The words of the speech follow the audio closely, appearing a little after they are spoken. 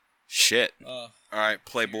Shit. Alright,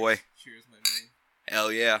 Playboy. Cheers, my man. Hell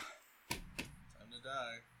yeah. Time to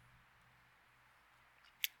die.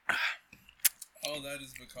 Oh, that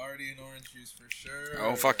is Bacardi and orange juice for sure.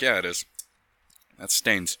 Oh, fuck yeah, it is. That's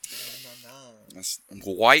Stains. No. That's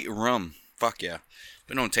white rum. Fuck yeah.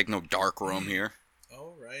 We don't take no dark rum here.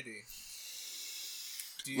 Alrighty.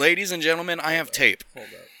 Ladies and gentlemen, I have tape. Hold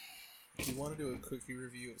up. Do you want to do a quickie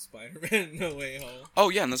review of Spider-Man No Way Home? Oh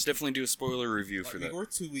yeah, and let's definitely do a spoiler review for that. We're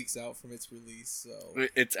 2 weeks out from its release, so...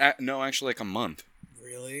 It's actually like a month.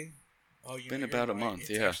 Really? Oh, you've been about a month,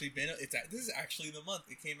 it's yeah. Actually been, this is actually the month.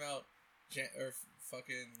 It came out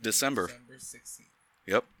December 16th.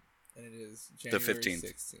 Yep. And it is January The 15th.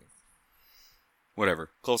 16th.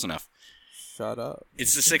 Whatever. Close enough. Shut up.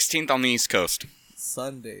 It's the 16th on the East Coast.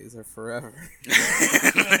 Sundays are forever.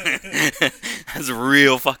 That's a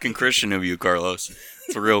real fucking Christian of you, Carlos.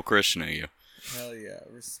 It's a real Christian of you. Hell yeah.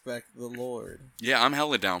 Respect the Lord. Yeah, I'm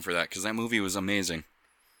hella down for that, because that movie was amazing.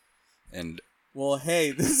 And... Well,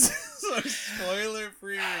 hey, this is our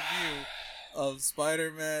spoiler-free review of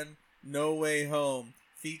Spider-Man No Way Home,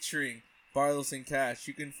 featuring Barlos and Cash.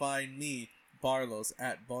 You can find me, Barlos,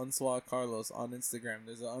 at Bonsoir Carlos on Instagram.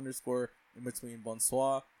 There's an underscore in between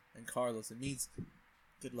Bonsoir and Carlos. It means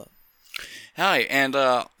good luck. Hi, and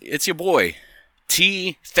it's your boy,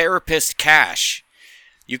 T Therapist Cash.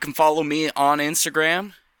 You can follow me on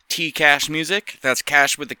Instagram, T Cash Music. That's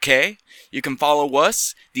Cash with a K. You can follow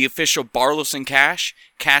us, the official Barlos and Cash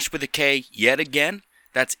with a K yet again.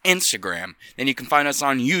 That's Instagram. Then you can find us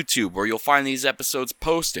on YouTube, where you'll find these episodes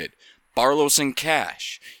posted. Barlos and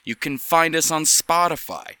Cash. You can find us on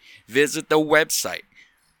Spotify. Visit the website,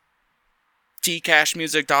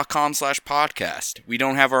 tcashmusic.com/podcast. We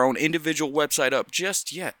don't have our own individual website up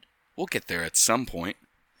just yet. We'll get there at some point.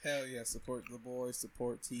 Hell yeah, support the boys,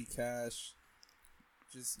 support T-Cash.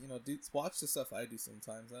 Just, watch the stuff I do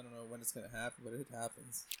sometimes. I don't know when it's going to happen, but it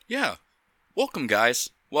happens. Yeah. Welcome, guys.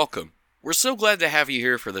 Welcome. We're so glad to have you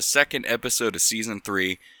here for the second episode of Season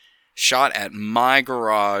 3, shot at my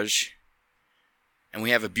garage. And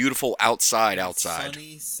we have a beautiful outside.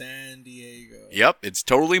 Sunny San Diego. Yep, it's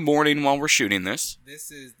totally morning while we're shooting this.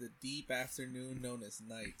 This is the deep afternoon known as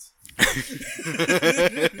night.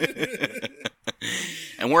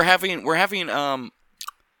 And we're having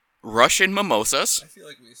Russian mimosas. I feel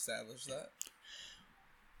like we established that.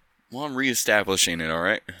 Well, I'm reestablishing it,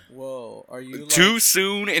 alright? Whoa, are you Too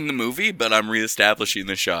soon in the movie, but I'm reestablishing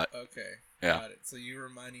the shot. Okay, yeah. Got it. So you're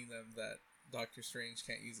reminding them that Doctor Strange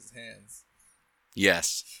can't use his hands.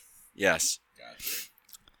 Yes. Gotcha.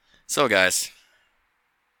 So, guys,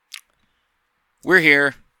 we're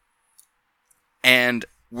here, and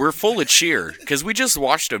we're full of cheer, because we just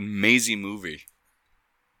watched an amazing movie.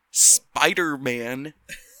 Spider-Man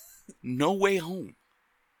No Way Home.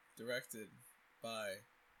 Directed by...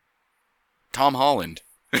 Tom Holland.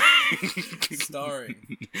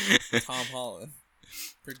 Starring Tom Holland.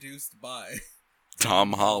 Produced by...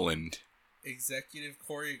 Tom Holland. Executive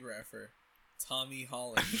choreographer Tommy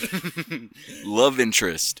Holland. Love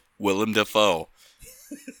interest Willem Dafoe.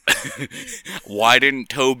 Why didn't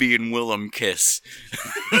Toby and Willem kiss?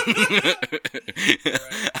 I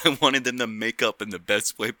wanted them to make up in the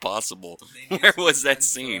best way possible. Where was that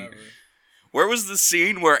scene? Forever. Where was the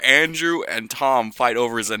scene where Andrew and Tom fight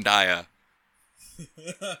over Zendaya?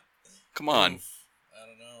 Come on. I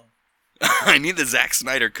don't know. I need the Zack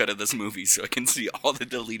Snyder cut of this movie so I can see all the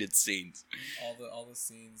deleted scenes. All the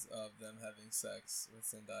scenes of them having sex with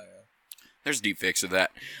Zendaya. There's deep fakes of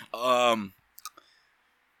that. Yikes.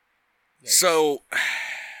 So,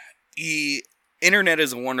 the internet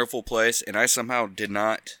is a wonderful place, and I somehow did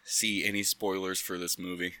not see any spoilers for this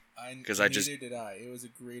movie. Neither did I. It was a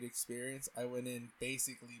great experience. I went in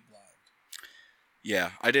basically blind.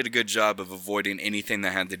 Yeah, I did a good job of avoiding anything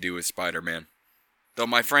that had to do with Spider-Man. Though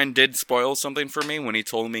my friend did spoil something for me when he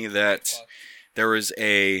told me that there was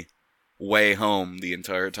a way home the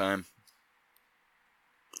entire time.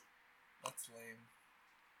 That's lame.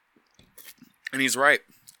 And he's right.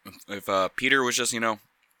 If Peter was just, not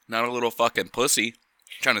a little fucking pussy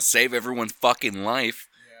trying to save everyone's fucking life,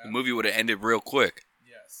 the movie would have ended real quick.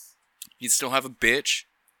 Yes. He'd still have a bitch.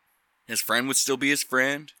 His friend would still be his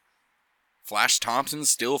friend. Flash Thompson's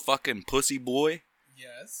still a fucking pussy boy.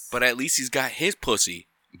 Yes. But at least he's got his pussy.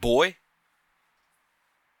 Boy.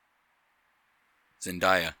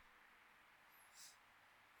 Zendaya.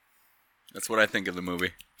 That's what I think of the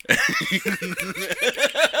movie.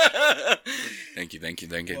 Thank you.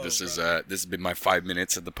 Whoa, this has been my 5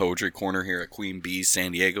 minutes at the Poetry Corner here at Queen Bee,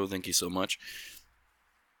 San Diego. Thank you so much.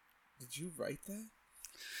 Did you write that?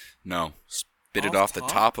 No. Spit it off the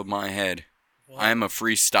top of my head. I am a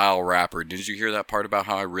freestyle rapper. Did you hear that part about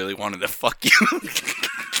how I really wanted to fuck you?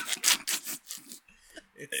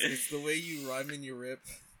 It's the way you rhyme in your rip.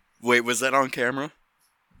 Wait, was that on camera?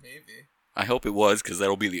 Maybe. I hope it was, because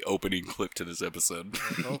that'll be the opening clip to this episode.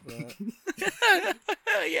 I hope not.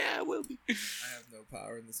 Yeah, it will be. I have no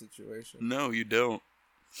power in the situation. No, you don't.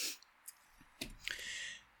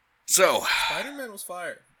 So, Spider-Man was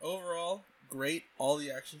fire. Overall, great. All the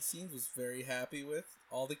action scenes was very happy with.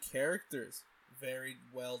 All the characters, very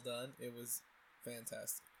well done. It was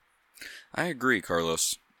fantastic. I agree,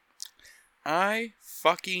 Carlos. I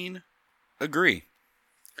fucking agree.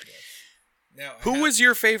 Now, Who was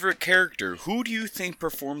your favorite character? Who do you think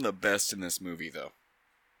performed the best in this movie, though?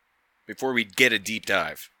 Before we get a deep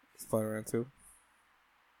dive. Spider-Man 2?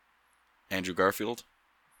 Andrew Garfield?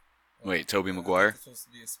 Wait, Tobey Maguire? It's supposed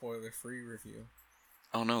to be a spoiler-free review.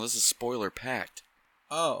 Oh no, this is spoiler packed.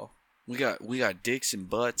 Oh. We got dicks and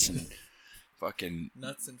butts and fucking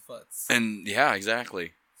Nuts and futts. and yeah,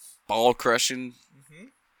 exactly. Ball crushing, Mm-hmm.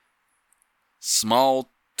 small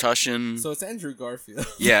tushin. So it's Andrew Garfield.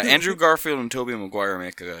 Yeah, Andrew Garfield and Tobey Maguire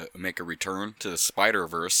make a return to the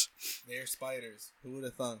Spider-Verse. They're spiders. Who would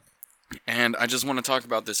have thunk? And I just want to talk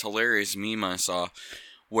about this hilarious meme I saw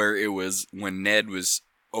where it was when Ned was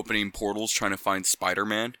opening portals trying to find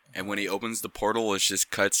Spider-Man, and when he opens the portal, it just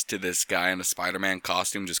cuts to this guy in a Spider-Man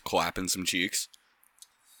costume just clapping some cheeks.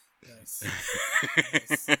 Nice.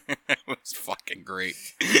 It was fucking great.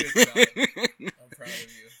 Good job. I'm proud of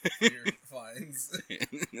you for your finds.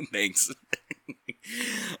 Thanks.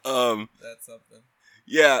 That's something.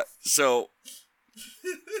 Yeah, so...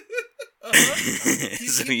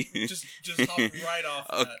 So just hop right off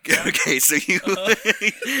okay, that. Okay, so you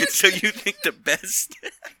so you think the best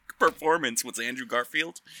performance was Andrew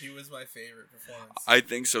Garfield? He was my favorite performance. I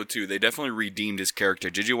think so too. They definitely redeemed his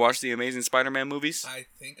character. Did you watch the Amazing Spider-Man movies? I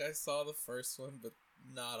think I saw the first one, but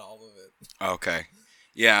not all of it. Okay.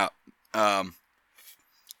 Yeah.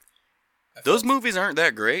 Those movies aren't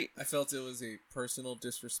that great. I felt it was a personal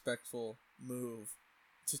disrespectful move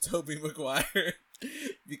to Tobey Maguire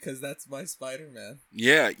because that's my Spider-Man.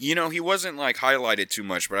 Yeah, he wasn't like highlighted too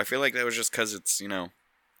much, but I feel like that was just because it's,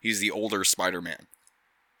 he's the older Spider-Man.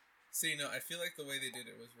 See, no, I feel like the way they did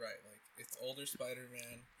it was right. Like, it's older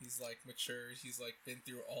Spider-Man. He's, like, mature. He's, like, been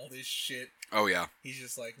through all this shit. Oh, yeah. He's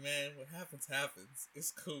just like, man, what happens, happens.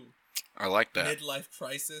 It's cool. I like that. Midlife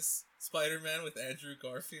crisis Spider-Man with Andrew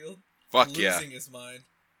Garfield. Fuck yeah. Losing his mind.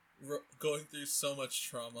 Going through so much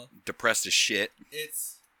trauma. Depressed as shit.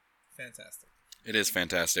 It's fantastic. It is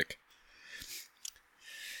fantastic.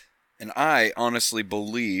 And I honestly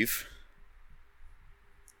believe...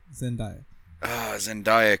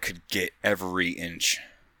 Zendaya could get every inch.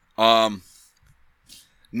 Nah,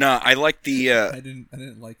 I like the. I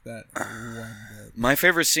didn't like that one bit. My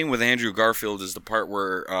favorite scene with Andrew Garfield is the part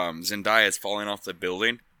where Zendaya is falling off the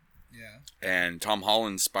building. Yeah. And Tom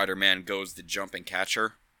Holland's Spider-Man goes to jump and catch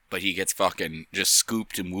her, but he gets fucking just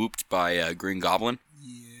scooped and whooped by Green Goblin.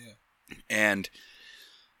 Yeah. And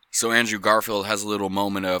so Andrew Garfield has a little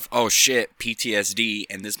moment of, oh shit, PTSD,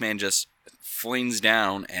 and this man just flings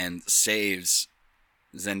down and saves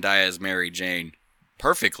Zendaya's Mary Jane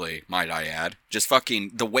perfectly, might I add. Just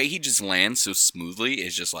fucking, the way he just lands so smoothly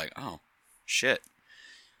is just like, oh, shit.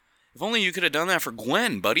 If only you could have done that for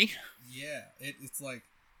Gwen, buddy. Yeah, it's like,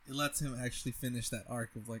 it lets him actually finish that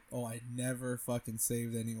arc of like, oh, I never fucking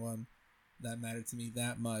saved anyone that mattered to me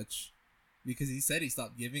that much. Because he said he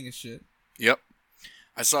stopped giving a shit. Yep.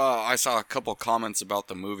 I saw a couple comments about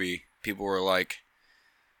the movie. People were like,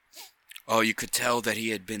 oh, you could tell that he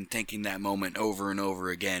had been thinking that moment over and over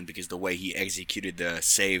again because the way he executed the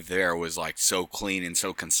save there was like so clean and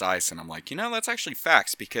so concise. And I'm like, that's actually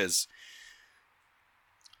facts because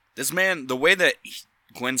this man, the way that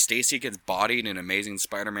Gwen Stacy gets bodied in Amazing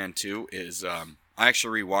Spider-Man 2 is, I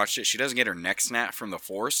actually rewatched it. She doesn't get her neck snapped from the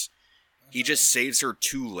Force. He just saves her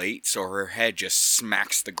too late, so her head just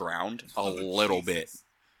smacks the ground a little bit.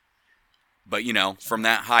 But, from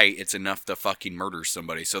that height, it's enough to fucking murder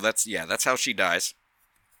somebody. So that's how she dies.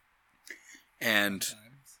 And,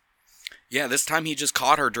 yeah, this time he just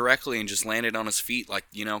caught her directly and just landed on his feet, like,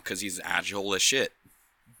 because he's agile as shit.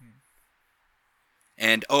 Mm-hmm.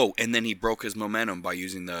 And, and then he broke his momentum by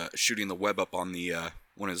shooting the web up on the,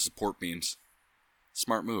 one of the support beams.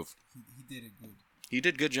 Smart move. He did it good. He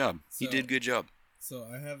did good job. He did good job. So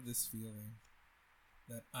I have this feeling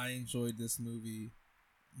that I enjoyed this movie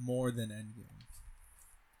more than Endgame.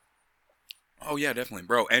 Oh yeah, definitely,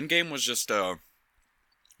 bro. Endgame was just a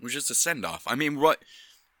send off. I mean,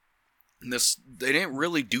 they didn't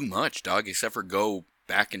really do much, dog, except for go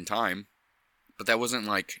back in time. But that wasn't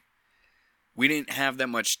like we didn't have that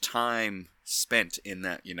much time spent in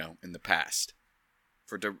that, in the past.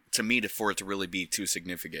 For it to really be too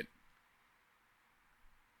significant.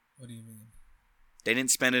 What do you mean? They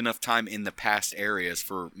didn't spend enough time in the past areas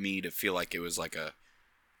for me to feel like it was like a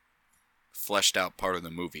fleshed out part of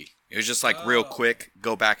the movie. It was just like real quick,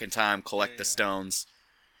 go back in time, collect the stones,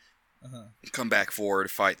 come back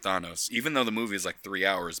forward, fight Thanos. Even though the movie is like 3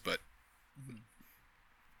 hours, but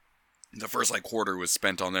the first like quarter was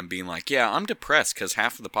spent on them being like, yeah, I'm depressed because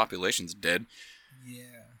half of the population's dead. Yeah.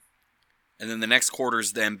 And then the next quarter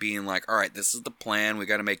is them being like, all right, this is the plan. We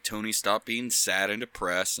got to make Tony stop being sad and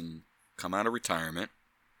depressed and come out of retirement.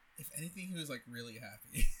 If anything, he was like really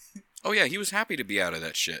happy. Oh yeah, he was happy to be out of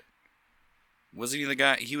that shit. Wasn't he the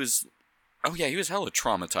guy? He was. Oh yeah, he was hella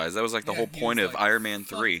traumatized. That was like the whole point of like, Iron Man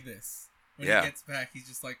 3. This. When he gets back, he's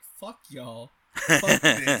just like, fuck y'all. Fuck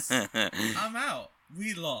this. I'm out.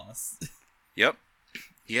 We lost. Yep.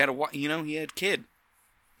 He had he had kid.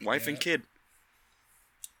 Wife and kid.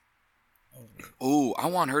 Oh, I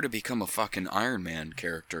want her to become a fucking Iron Man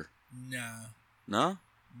character. Nah. No?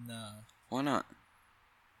 Nah. Why not?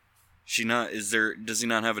 Does he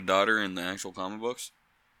not have a daughter in the actual comic books?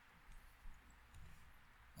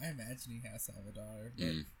 I imagine he has to have a daughter.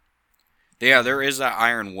 But Yeah, there is that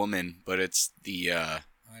Iron Woman, but it's the Iron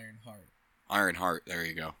Heart. Iron Heart, there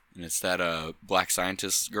you go. And it's that black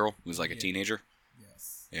scientist girl who's like a teenager.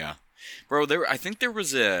 Yes. Yeah. Bro, I think there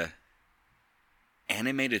was a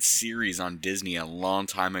animated series on Disney a long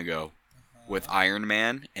time ago with Iron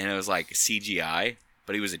Man, and it was like CGI,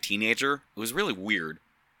 but he was a teenager. It was really weird.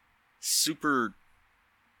 Super.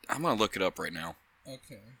 I'm gonna look it up right now.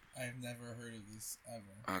 Okay. I've never heard of this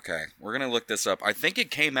ever. Okay, we're gonna look this up. I think it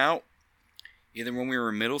came out either when we were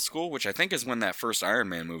in middle school, which I think is when that first Iron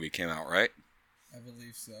Man movie came out, right? I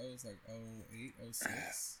believe so. It was like 08,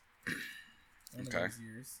 06. One Okay. of those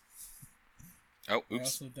years. Oh,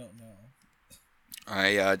 oops. I also don't know.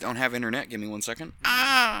 I don't have internet. Give me 1 second.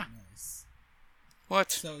 Nice.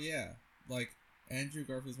 What? So yeah, like Andrew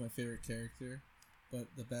Garfield's my favorite character, but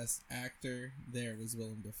the best actor there was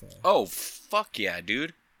Willem Dafoe. Oh, fuck yeah,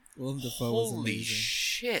 dude. Willem Dafoe was Holy amazing.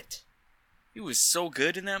 shit. He was so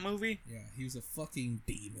good in that movie. Yeah, he was a fucking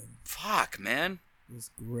demon. Fuck, man. It was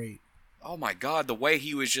great. Oh my god, the way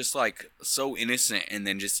he was just like so innocent and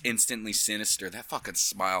then just instantly sinister. That fucking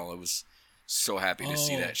smile. I was so happy to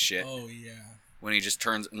see that shit. Oh yeah. When he just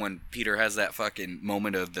when Peter has that fucking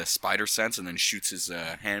moment of the spider sense and then shoots his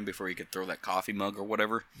hand before he could throw that coffee mug or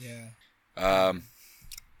whatever. Yeah.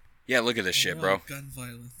 Yeah, look at this shit, bro. Gun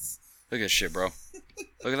violence. Look at this shit, bro.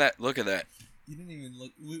 Look at that. Look at that. You didn't even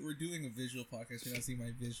look. We're doing a visual podcast. You're not seeing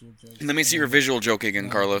my visual jokes. Let me see your visual joke again,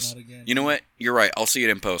 Carlos. Not again. You know what? You're right. I'll see it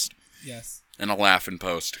in post. Yes. And I'll laugh in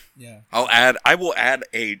post. Yeah. I will add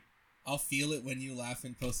a... I'll feel it when you laugh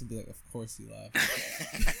in post and be like, of course you laugh.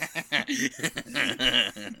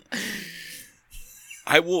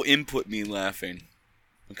 I will input me laughing.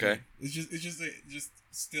 Okay? It's just a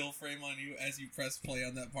still frame on you as you press play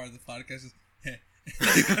on that part of the podcast.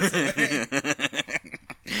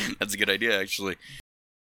 That's a good idea, actually.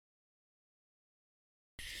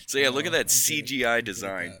 So yeah, look at that CGI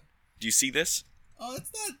design. Do you see this? Oh,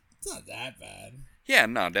 it's not that bad. Yeah,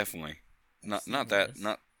 no, definitely. Not that.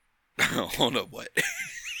 Not. Hold up, what?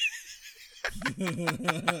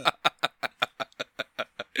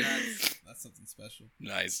 That's something special.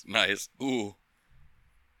 Nice. Ooh.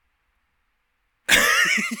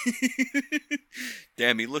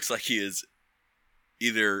 Damn, he looks like he is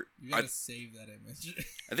either... You gotta save that image.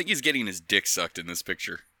 I think he's getting his dick sucked in this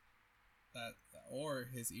picture. That or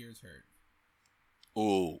his ears hurt.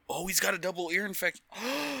 Oh, he's got a double ear infection.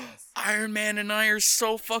 Iron Man and I are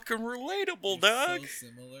so fucking relatable, dog. So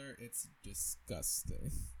similar, it's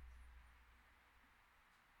disgusting.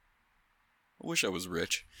 I wish I was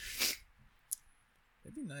rich.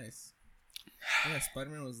 It'd be nice. Yeah,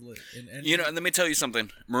 Spider-Man was lit. You know, let me tell you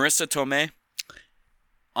something. Marissa Tomei,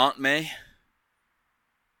 Aunt May,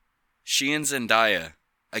 she and Zendaya,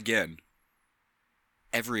 again,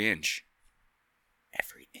 every inch.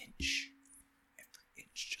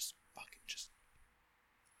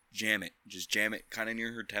 Just jam it kind of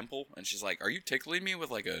near her temple, and she's like, are you tickling me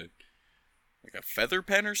with like a feather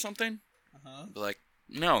pen or something? Be like,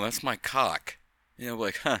 no, that's my cock. You know,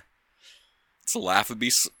 like, huh, it's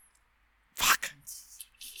laughably fuck,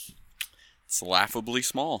 it's laughably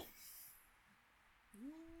small.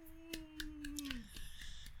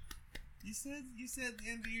 You said the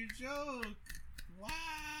end of your joke.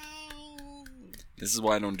 Wow. This is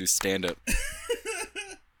why I don't do stand-up.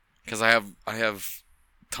 Because I have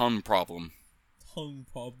tongue problem. Tongue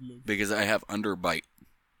problem. Because I have underbite.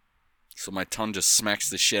 So my tongue just smacks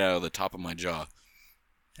the shit out of the top of my jaw.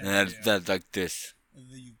 And that's like this.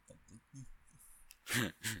 And then you.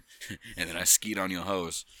 And then I skeet on your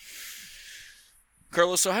hose.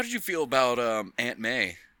 Carlos, so how did you feel about Aunt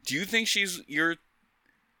May? Do you think she's your...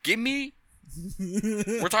 Give me...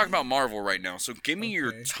 We're talking about Marvel right now, so give me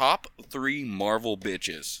your top 3 Marvel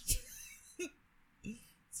bitches.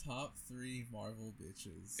 Top 3 Marvel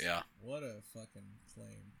bitches. Yeah. What a fucking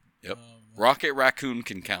claim. Yep. Rocket Raccoon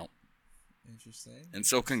can count. Interesting. And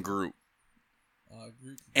so can Groot.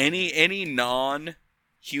 Groot can Any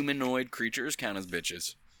non-humanoid creatures count as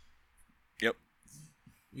bitches. Yep.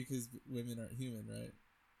 Because women aren't human, right?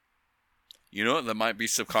 You know what? That might be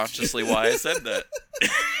subconsciously why I said that.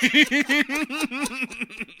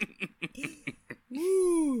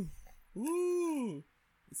 Woo! Woo!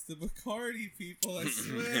 It's the Bacardi, people, I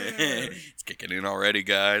swear. It's kicking in already,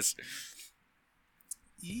 guys.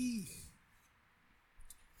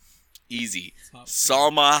 Easy.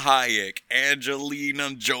 Salma Hayek,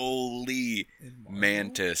 Angelina Jolie,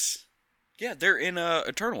 Mantis. Yeah, they're in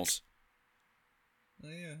Eternals. Oh,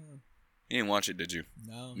 yeah, huh? You didn't watch it, did you?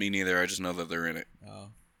 No. Me neither. I just know that they're in it.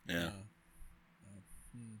 Oh. Yeah.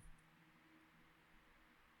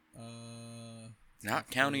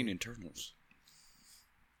 Not counting Eternals.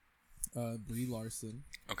 Brie Larson.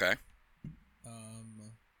 Okay.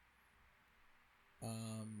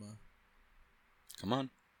 Come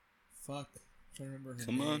on. Fuck. I'm trying to remember her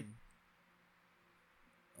Come name.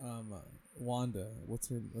 Wanda. What's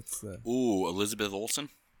the... Ooh, Elizabeth Olsen.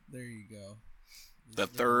 There you go. The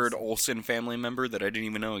third Olsen family member that I didn't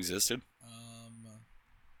even know existed.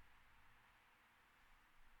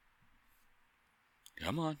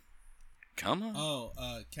 Come on. Oh,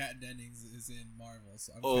 Kat Dennings is in Marvel.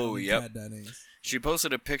 So I'm yep. Kat Dennings. She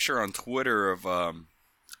posted a picture on Twitter of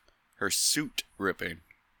her suit ripping,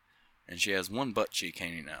 and she has one butt cheek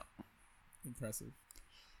hanging out. Impressive.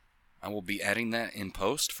 I will be adding that in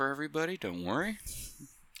post for everybody. Don't worry.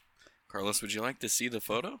 Carlos, would you like to see the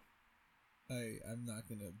photo? I'm not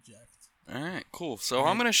gonna object. All right, cool. So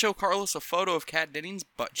I'm gonna show Carlos a photo of Kat Dennings'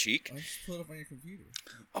 butt cheek. I'll just pull it up on your computer.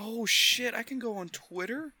 Oh shit! I can go on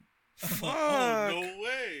Twitter. Fuck. Oh, no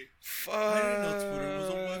way. Fuck. I didn't know Twitter was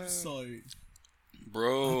a website.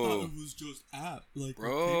 Bro. I thought it was just app. Like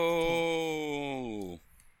bro.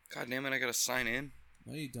 God damn it, I gotta sign in.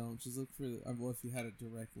 No, you don't. Just look for well, if you had a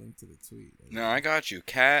direct link to the tweet. No, I got you.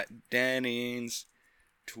 Kat Dennings,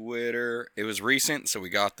 Twitter. It was recent, so we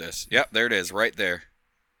got this. Yep, there it is, right there.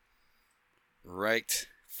 Right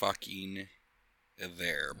fucking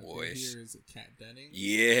there, boys. Here is a Kat Dennings.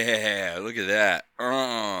 Yeah, look at that.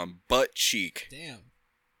 Butt cheek. Damn.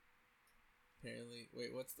 Apparently,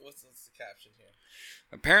 wait, what's the caption here?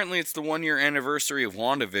 Apparently, it's the 1-year anniversary of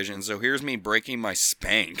WandaVision, so here's me breaking my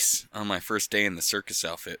Spanx on my first day in the circus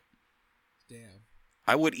outfit. Damn.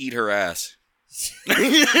 I would eat her ass.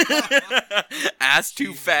 Ass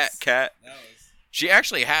too fat, Kat. She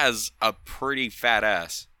actually has a pretty fat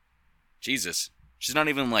ass. Jesus. She's not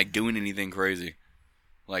even, like, doing anything crazy.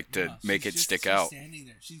 Like, to make it stick out. She's standing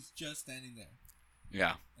there. She's just standing there.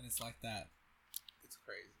 Yeah. And it's like that. It's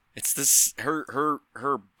crazy. It's this... Her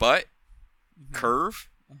butt curve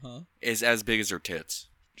is as big as her tits.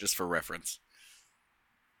 Just for reference.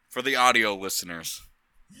 For the audio listeners.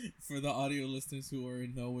 For the audio listeners who are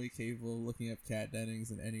in no way capable of looking up Kat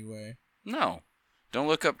Dennings in any way. No. Don't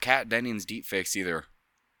look up Kat Dennings deepfakes either.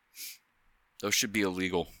 Those should be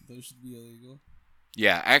illegal.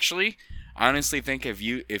 Yeah, actually, I honestly think if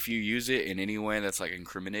you use it in any way that's like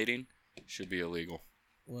incriminating, it should be illegal.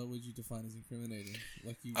 What would you define as incriminating?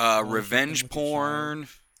 Like you revenge porn,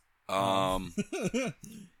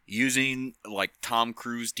 using like Tom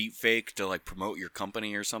Cruise deepfake to like promote your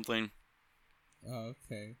company or something. Oh,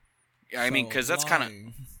 okay. I mean, because that's kind of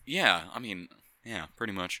yeah. I mean, yeah,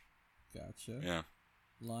 pretty much. Gotcha. Yeah.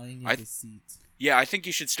 Lying in deceit. Yeah, I think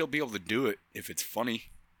you should still be able to do it if it's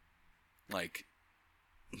funny. Like,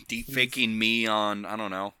 deep-faking me on, I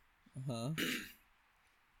don't know. A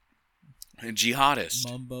jihadist.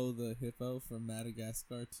 Mumbo the hippo from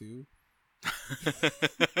Madagascar 2.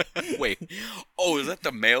 Wait. Oh, is that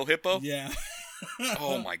the male hippo? Yeah.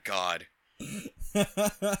 Oh my god.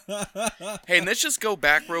 Hey, and let's just go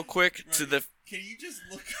back real quick to the... Can you just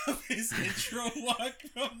look up his intro walk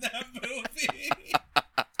from that movie?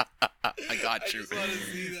 I got you. I just want to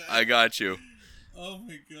see that. I got you. Oh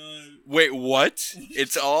my god. Wait, what?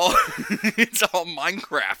 It's all it's all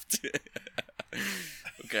Minecraft.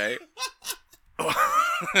 Okay.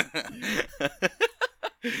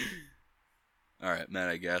 Alright,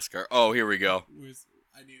 Madagascar. Oh, here we go.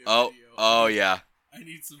 I need a video. Oh yeah. I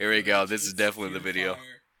need some Here we go. footage. This is definitely the video.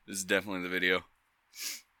 This is definitely the video.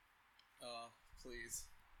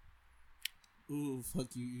 Ooh, fuck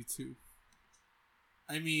you, YouTube.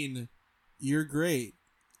 I mean, you're great.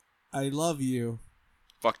 I love you.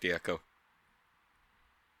 Fuck the Echo.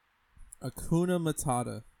 Akuna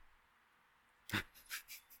Matata.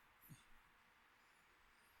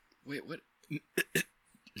 Wait, what?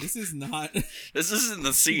 This is not... This isn't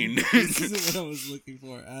the scene. This isn't what I was looking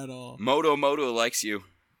for at all. Moto likes you.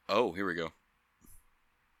 Oh, here we go.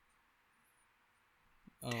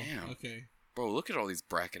 Oh, Damn. okay. Bro, look at all these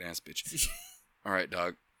bracket ass bitches. Alright,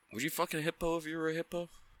 dog. Would you fucking a hippo if you were a hippo?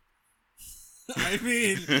 I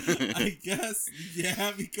mean, I guess,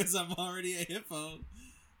 yeah, because I'm already a hippo.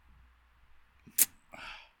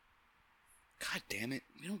 God damn it.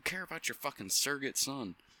 We don't care about your fucking surrogate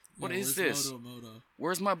son. What Yeah, is this? Moto?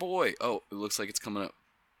 Where's my boy? Oh, it looks like it's coming up.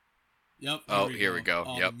 Yep. Oh, here we go.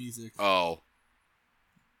 All Yep. the music. Oh.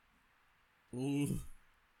 Ooh.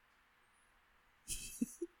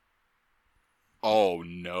 Oh,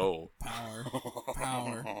 no. Power.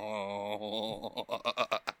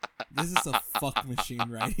 This is a fuck machine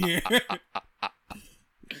right here.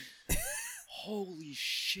 Holy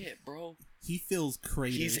shit, bro. He feels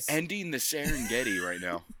craters. He's ending the Serengeti right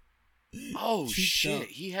now. Oh, Cheeked shit. up.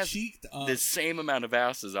 He has Cheeked up. the same amount of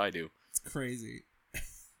ass as I do. It's crazy.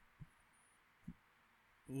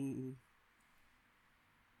 Ooh.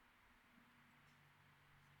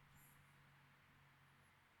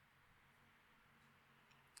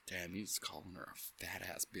 Damn, he's calling her a fat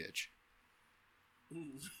ass bitch.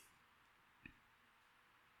 Ooh.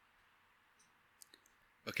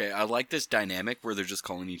 Okay, I like this dynamic where they're just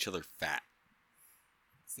calling each other fat.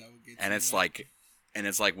 Is that what gets And you it's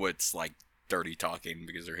up? like what's like dirty talking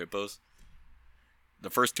because they're hippos. The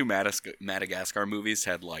first two Madagascar movies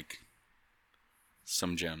had like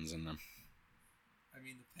some gems in them. I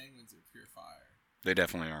mean, the penguins are pure fire. They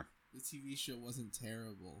definitely are. The TV show wasn't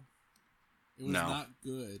terrible. It was No. not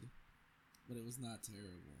good, but it was not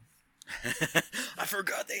terrible. I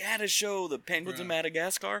forgot they had a show, The Penguins of Bruh.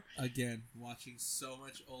 Madagascar. Again, watching so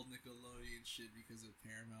much old Nickelodeon shit because of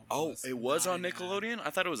Paramount. Oh, Plus. it was on Naughty Man. Nickelodeon? I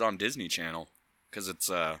thought it was on Disney Channel. Because it's,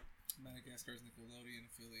 Madagascar's Nickelodeon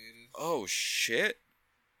affiliated. Oh, shit.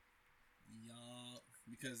 Yup.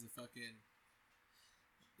 Because the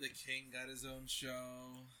king got his own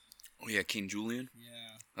show. Oh, yeah, King Julian.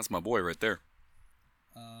 Yeah. That's my boy right there.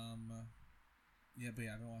 Yeah, but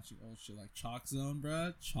yeah, I've been watching old shit like Chalk Zone,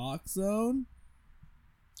 bruh. Chalk Zone?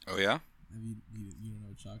 Oh, yeah? You don't know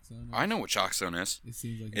what Chalk Zone is? I know what Chalk Zone is. It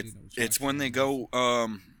seems like you didn't know what Chalk It's when Zone they is. go,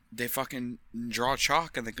 they fucking draw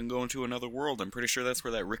chalk and they can go into another world. I'm pretty sure that's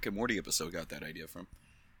where that Rick and Morty episode got that idea from.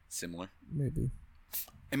 Similar. Maybe.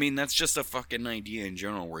 I mean, that's just a fucking idea in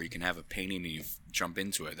general where you can have a painting and you jump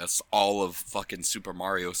into it. That's all of fucking Super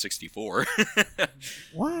Mario 64.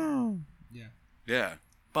 Wow. Yeah. Yeah.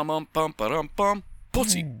 Bum bum bum ba bum.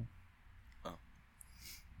 Pussy. Oh.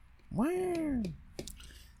 Wow.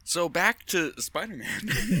 So back to Spider-Man.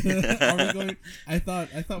 Are we going? I thought.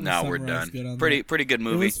 No, we're done. Pretty good It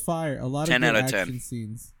movie. was fire. A lot of 10 good out of 10. action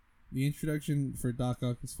scenes. The introduction for Doc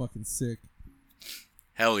Ock was fucking sick.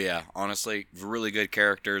 Hell yeah. Honestly, really good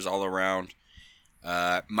characters all around.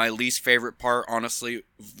 My least favorite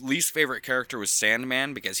character was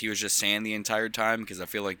Sandman because he was just sand the entire time because I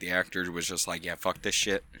feel like the actor was just like, yeah, fuck this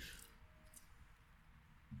shit.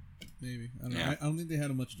 Maybe. I don't know. Yeah. I don't think they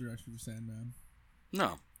had much direction for Sandman.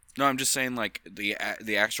 No, I'm just saying like the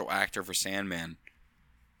actual actor for Sandman.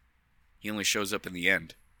 He only shows up in the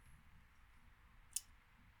end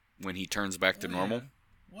when he turns back to normal. Yeah.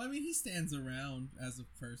 Well, I mean, he stands around as a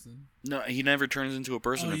person. No, he never turns into a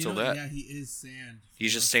person until that. Yeah, he is sand.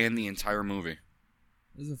 He's just sand the entire movie.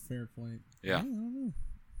 That's a fair point. Yeah. I don't know.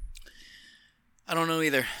 I don't know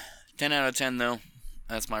either. 10 out of 10 though.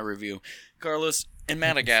 That's my review. Carlos, in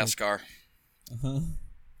Madagascar, Uh-huh.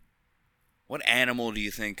 what animal do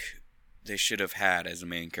you think they should have had as a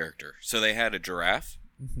main character? So they had a giraffe.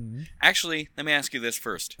 Mm-hmm. Actually, let me ask you this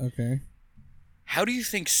first. Okay. How do you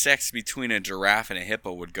think sex between a giraffe and a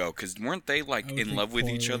hippo would go? Because weren't they like I would in think love with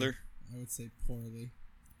each poorly. other? I would say poorly.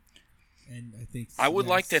 And I think I would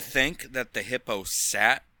like to yes. think that the hippo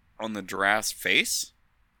sat on the giraffe's face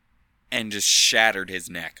and just shattered his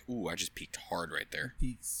neck. Ooh, I just peeked hard right there.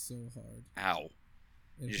 Peaks so hard. Ow.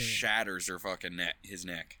 It Just hurt. shatters her fucking neck, his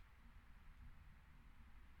neck.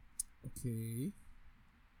 Okay.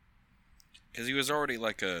 Because he was already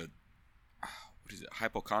like a, what is it,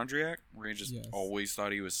 hypochondriac? Where he just Yes. always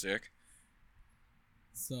thought he was sick.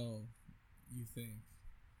 So, you think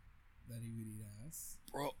that he would eat ass?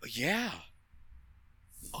 Bro, yeah.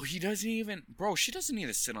 Oh, he doesn't even, bro, she doesn't need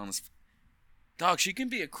to sit on his, dog, she can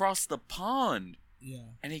be across the pond. Yeah.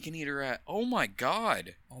 And he can eat her at, oh my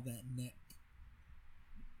god. All that neck.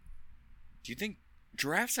 Do you think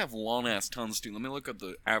giraffes have long ass tongues too? Let me look up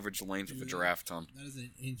the average length of a giraffe tongue. That is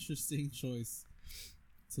an interesting choice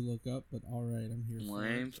to look up, but all right, I'm here for it.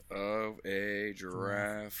 Length of a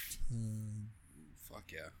giraffe.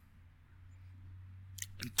 Fuck yeah.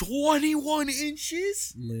 21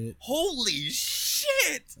 inches? Lit. Holy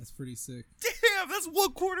shit! That's pretty sick. Damn, that's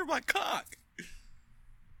 1/4 of my cock.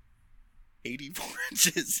 84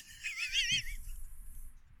 inches.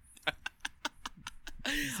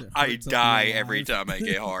 I die every time I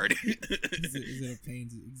get hard. Is it a pain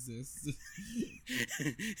to exist?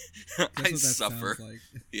 I suffer. Like.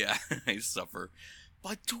 Yeah, I suffer.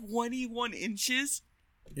 But 21 inches?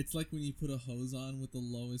 It's like when you put a hose on with the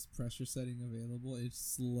lowest pressure setting available, it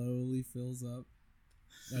slowly fills up.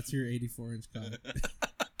 That's your 84-inch cock.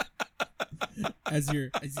 as you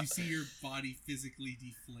see your body physically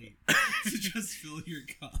deflate to just fill your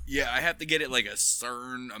cock. Yeah, I have to get it like a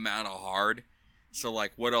certain amount of hard. So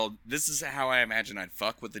like this is how I imagine I'd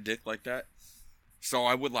fuck with the dick like that. So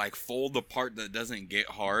I would like fold the part that doesn't get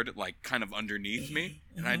hard like kind of underneath me,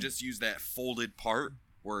 and I just use that folded part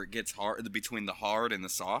where it gets hard between the hard and the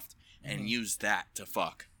soft, and use that to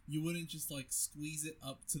fuck. You wouldn't just like squeeze it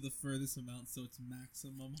up to the furthest amount so it's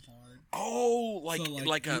maximum hard. Oh, like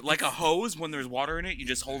a hose when there's water in it, you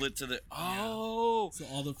just hold it to the So all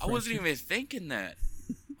the pressure. I wasn't even thinking that.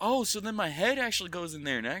 Oh, so then my head actually goes in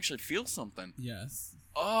there and I actually feel something. Yes.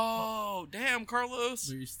 Oh, damn, Carlos.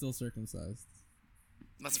 But you're still circumcised.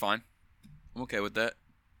 That's fine. I'm okay with that.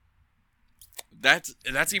 That's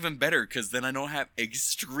even better because then I don't have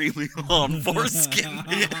extremely long foreskin.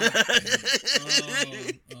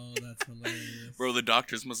 Oh, that's hilarious. Bro, the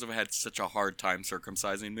doctors must have had such a hard time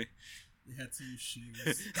circumcising me. They had to use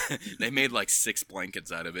shears. They made like 6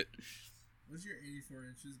 blankets out of it. What's your 84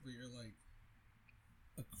 inches, but you're like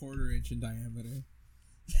a 1/4 inch in diameter?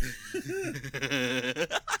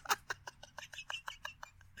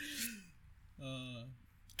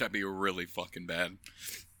 That'd be really fucking bad.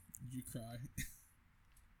 You cry.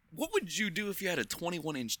 What would you do if you had a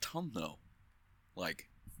 21-inch tongue, though? Like,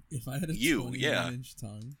 if I had a 21-inch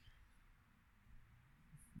tongue,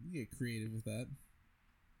 you get creative with that.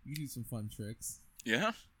 You do some fun tricks.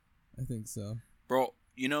 Yeah? I think so. Bro,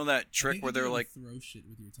 you know that trick where they're like... throw shit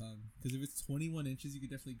with your tongue. Because if it's 21 inches, you could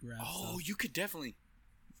definitely grab stuff. You could definitely...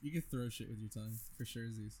 You could throw shit with your tongue, for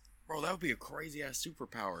sure, Zeus. Bro, that would be a crazy-ass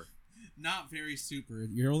superpower. Not very super.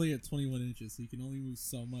 You're only at 21 inches, so you can only move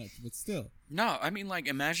so much, but still. No, I mean, like,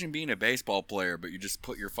 imagine being a baseball player, but you just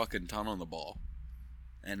put your fucking tongue on the ball.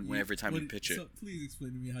 And every time you pitch it. So please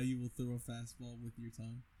explain to me how you will throw a fastball with your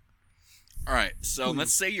tongue. Alright, so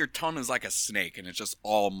let's say your tongue is like a snake, and it's just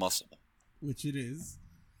all muscle. Which it is.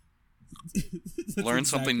 Learn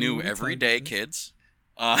something new every day, kids.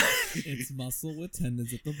 It's muscle with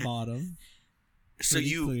tendons at the bottom. So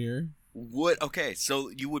you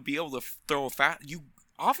would be able to throw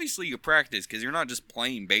obviously you practice because you're not just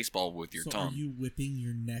playing baseball with your tongue. Are you whipping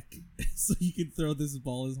your neck so you can throw this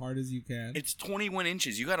ball as hard as you can? It's 21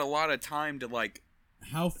 inches. You got a lot of time to like.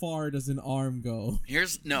 How far does an arm go?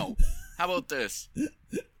 How about this?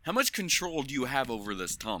 How much control do you have over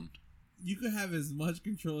this tongue? You can have as much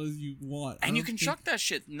control as you want. And you can chuck that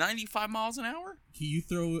shit 95 miles an hour? Can you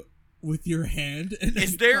throw it with your hand?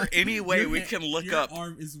 Is there any way we can look up your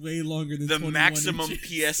arm is way longer than the 21 maximum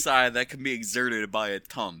inches. PSI that can be exerted by a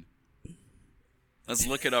tongue? Let's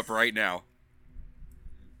look it up right now.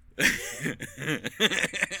 I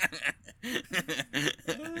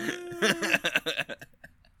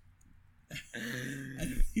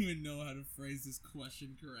don't even know how to phrase this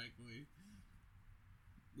question correctly.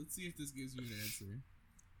 Let's see if this gives you an answer.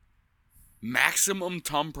 Maximum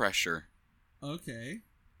tongue pressure. Okay.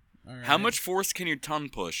 All right. How much force can your tongue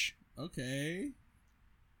push? Okay.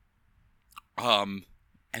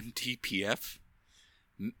 MTPF?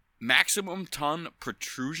 Maximum tongue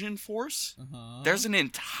protrusion force? Uh-huh. There's an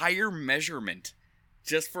entire measurement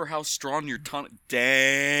just for how strong your tongue...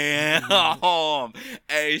 Damn!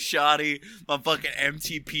 Hey, shoddy, my fucking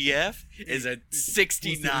MTPF is a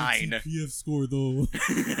 69. What's the MTPF score, though?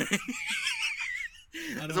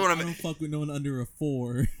 I don't fuck with no one under a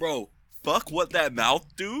 4. Bro, fuck what that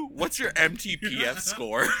mouth do? What's your MTPF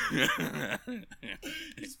score?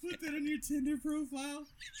 Just put that on your Tinder profile.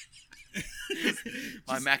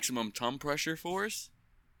 My maximum tongue pressure force?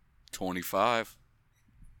 25.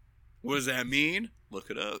 What does that mean? Look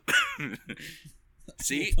it up.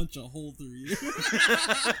 See? I'll punch a hole through you.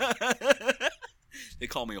 They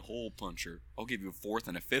call me a hole puncher. I'll give you a 4th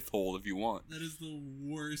and a 5th hole if you want. That is the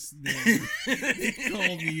worst name. They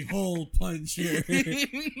call me hole puncher.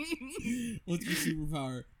 What's your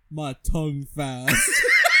superpower? My tongue fast.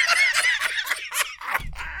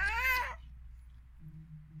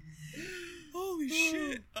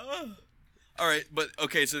 shit. All right, but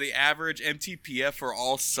okay, so the average MTPF for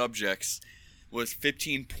all subjects was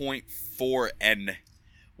 15.4 N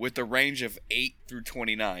with a range of 8 through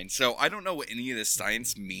 29. So I don't know what any of this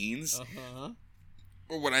science means.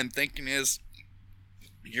 Or what I'm thinking is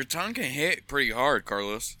your tongue can hit pretty hard,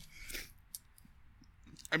 Carlos.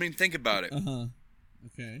 I mean, think about it.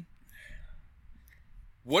 Okay.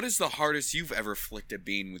 What is the hardest you've ever flicked a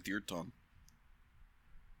bean with your tongue?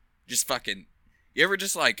 Just fucking... You ever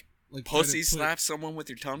just, like pussy slap someone with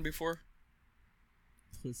your tongue before?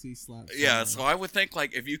 Pussy slap someone. Yeah, so I would think,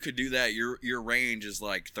 like, if you could do that, your range is,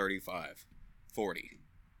 like, 35, 40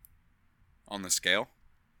 on the scale.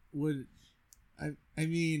 I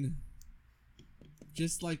mean,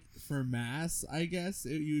 just, like, for mass, I guess,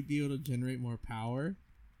 you would be able to generate more power.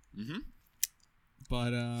 Mm-hmm.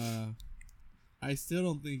 But, I still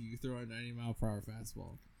don't think you could throw a 90-mile-per-hour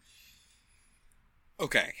fastball.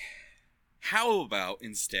 Okay. How about,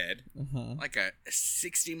 instead, like a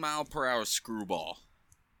 60-mile-per-hour screwball?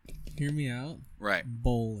 Hear me out? Right.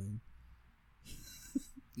 Bowling.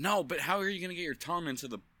 No, but how are you going to get your tongue into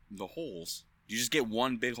the holes? Do you just get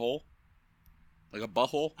one big hole? Like a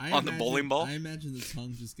butthole on the bowling ball? I imagine the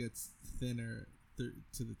tongue just gets thinner to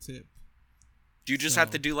the tip. Do you just have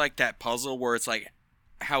to do like that puzzle where it's like,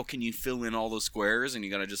 how can you fill in all those squares, and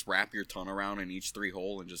you got to just wrap your tongue around in each 3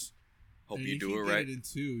 hole and just hope you do it right? If you get it in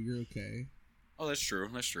 2, you're okay. Oh, that's true.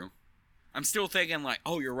 That's true. I'm still thinking like,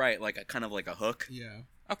 oh, you're right, like kind of like a hook. Yeah.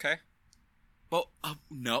 Okay. Well,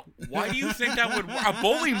 no. Why do you think that would work? A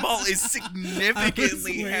bowling ball is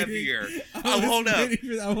significantly heavier. Hold up.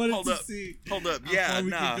 I wanted to see. Hold up. How Yeah, far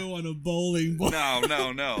we could go on a bowling ball.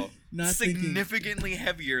 No. Not significantly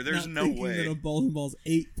heavier. There's no way. That a bowling ball's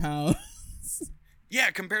 8 pounds. Yeah,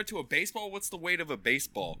 compared to a baseball, what's the weight of a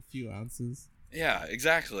baseball? A few ounces. Yeah,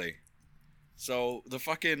 exactly. So the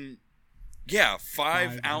fucking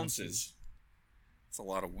 5 ounces. That's a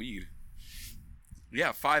lot of weed.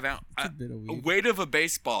 Yeah, 5 ounces. A bit of weed. Weight of a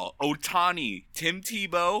baseball. Ohtani, Tim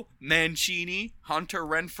Tebow, Mancini, Hunter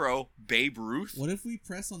Renfroe, Babe Ruth. What if we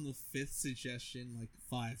press on the 5th suggestion like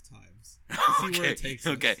 5 times? Okay. See where it takes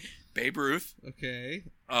us. Okay. Babe Ruth. Okay.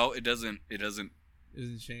 Oh, it doesn't It doesn't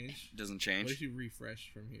change? What if change. you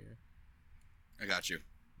refresh from here? I got you.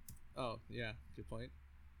 Oh, yeah. Good point.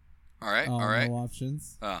 All right. No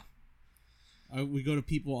options. We go to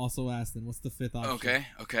people also ask them, what's the 5th option?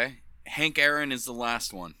 Okay. Hank Aaron is the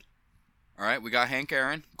last one. All right, we got Hank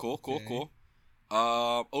Aaron. Cool.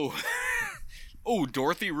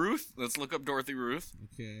 Dorothy Ruth. Let's look up Dorothy Ruth.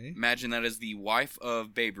 Okay. Imagine that is the wife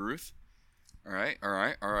of Babe Ruth. All right.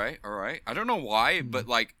 I don't know why, but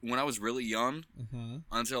like when I was really young,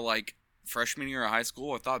 until like freshman year of high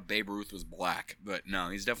school, I thought Babe Ruth was black, but no,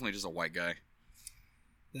 he's definitely just a white guy.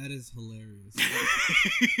 That is hilarious.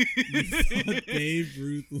 You thought Babe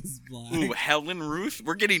Ruth was black. Ooh, Helen Ruth?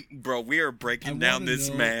 We are breaking down this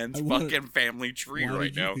man's fucking family tree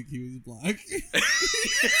right now. Why did you think he was black?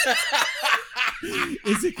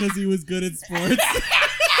 Is it because he was good at sports?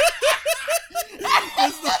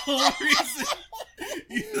 That's the whole reason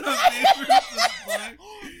you thought Babe Ruth was black?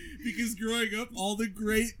 Because growing up, all the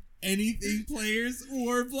great anything players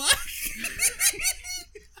were black.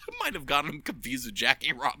 Might have gotten him confused with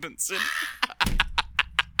Jackie Robinson. Of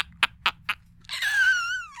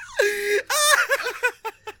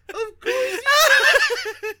course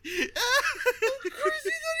he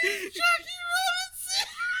thought he was Jackie Robinson.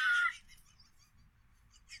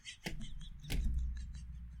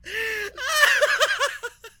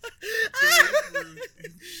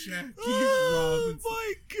 Jackie Robinson. Oh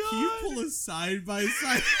my god. Can you pull a side by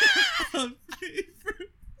side of paper?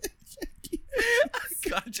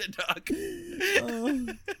 Gotcha, dog.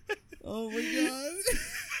 Oh my god.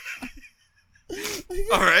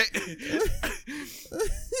 All right.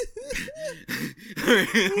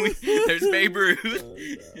 There's Babe Ruth.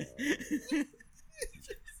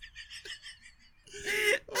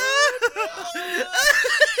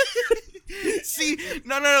 See,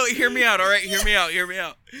 no. Hear me out. All right, hear me out.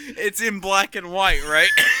 It's in black and white, right?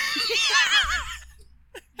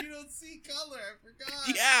 You don't see color. I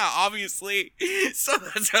forgot. Yeah, obviously. So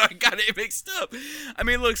that's how I got it mixed up. I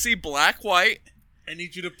mean, look, see, black, white. I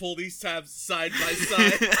need you to pull these tabs side by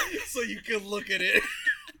side so you can look at it.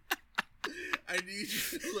 I need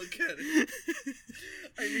you to look at it.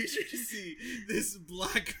 I need you to see this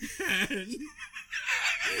black man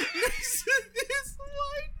next to this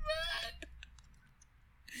white man.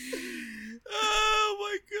 Oh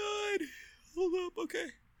my god. Hold up, okay.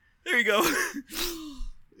 There you go.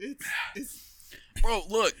 It's Bro,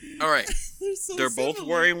 look. Alright. They're both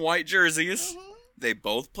similar. wearing white jerseys. They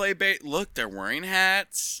both play look, they're wearing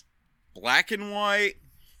hats. Black and white.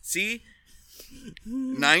 See?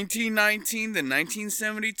 1919 to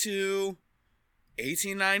 1972.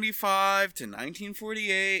 1895 to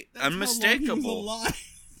 1948. That's Unmistakable. How long he was alive.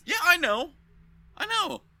 Yeah, I know.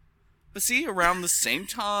 But see, around the same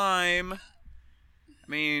time. I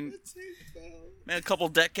mean, a couple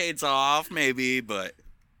decades off, maybe, but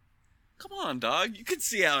come on, dog. You could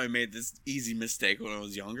see how I made this easy mistake when I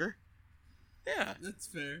was younger. Yeah. That's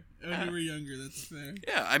fair. When you were younger, that's fair.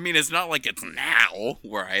 Yeah, I mean, it's not like it's now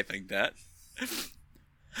where I think that. You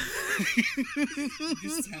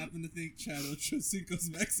just happen to think Chad Ochocinco's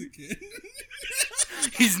Mexican.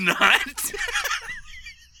 He's not.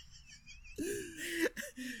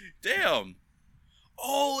 Damn.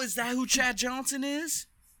 Oh, is that who Chad Johnson is?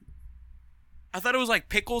 I thought it was like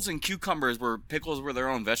pickles and cucumbers, where pickles were their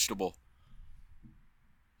own vegetable.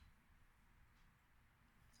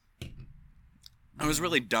 I was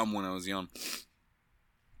really dumb when I was young.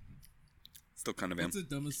 Still kind of am. What's a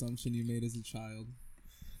dumb assumption you made as a child?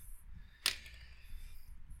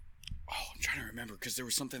 Oh, I'm trying to remember, because there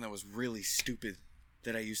was something that was really stupid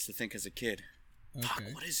that I used to think as a kid. Okay. Fuck,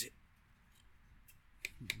 what is it?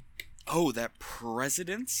 Oh, that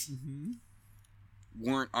presidents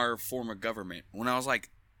weren't our form of government. When I was, like,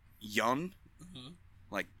 young,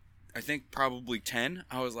 like, I think probably 10,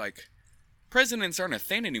 I was like, presidents aren't a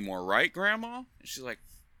thing anymore, right, Grandma? And she's like,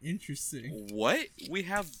 interesting. What? We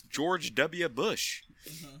have George W. Bush.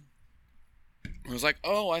 I was like,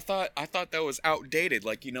 oh, I thought that was outdated.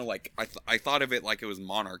 Like, you know, like, I thought of it like it was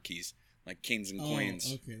monarchies, like kings and queens.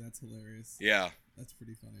 Oh, okay, that's hilarious. Yeah. That's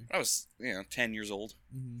pretty funny. I was, 10 years old.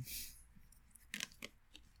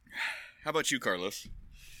 How about you, Carlos?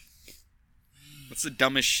 What's the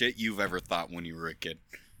dumbest shit you've ever thought when you were a kid?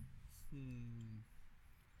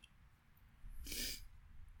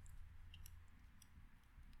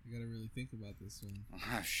 I gotta really think about this one.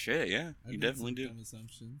 Ah, shit, yeah. You definitely do. Dumb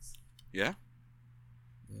assumptions. Yeah?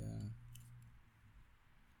 Yeah.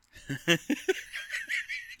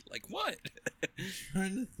 Like what? I'm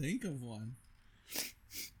trying to think of one.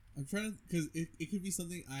 I'm trying to, because it could be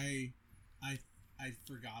something I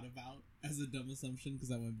forgot about as a dumb assumption,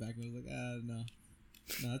 because I went back and I was like, no,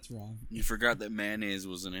 that's wrong. You forgot that mayonnaise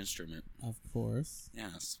was an instrument. Of course.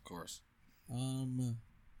 Yes, of course.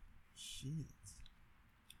 Shit.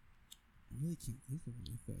 I really can't think of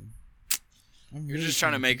anything. You're just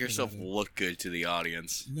trying to make yourself look good to the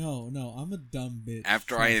audience. No, I'm a dumb bitch.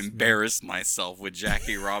 After I embarrassed myself with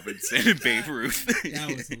Jackie Robinson and Babe Ruth.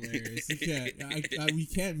 That was hilarious. We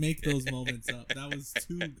can't make those moments up. That was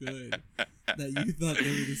too good that you thought they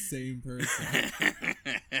were the same person.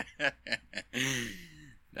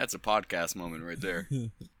 That's a podcast moment right there.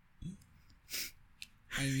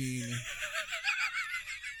 I mean...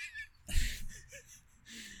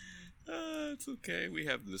 it's okay. We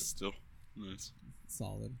have this still. Nice.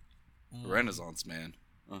 Solid. Renaissance man.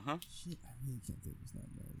 Shit, I really can't think of his name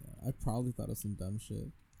right now. I probably thought of some dumb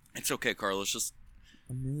shit. It's okay, Carlos. Just...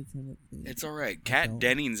 I'm really trying to think. It's alright. Kat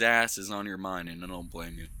Denning's ass is on your mind, and I don't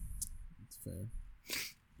blame you. It's fair.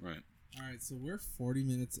 Right. Alright, so we're 40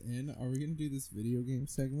 minutes in. Are we going to do this video game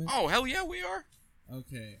segment? Oh, hell yeah, we are.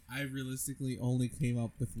 Okay, I realistically only came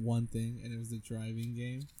up with one thing, and it was a driving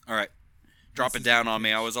game. Alright. Drop it down on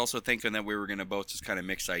me. I was also thinking that we were going to both just kind of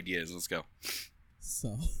mix ideas. Let's go.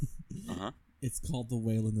 So, it's called The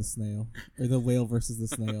Whale and the Snail. Or The Whale versus the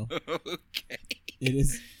Snail. Okay. It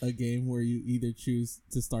is a game where you either choose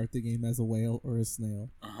to start the game as a whale or a snail.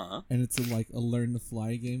 And it's a learn to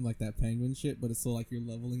fly game, like that penguin shit, but it's so like you're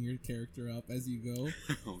leveling your character up as you go.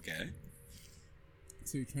 Okay.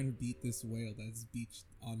 So you're trying to beat this whale that's beached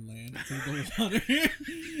on land through the water.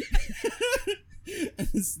 And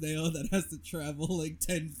a snail that has to travel like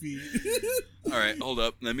 10 feet. All right, hold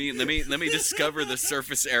up. Let me discover the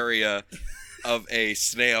surface area of a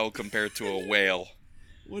snail compared to a whale.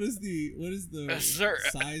 What is the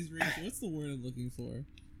size ratio? What's the word I'm looking for?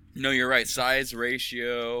 No, you're right. Size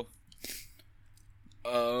ratio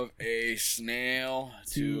of a snail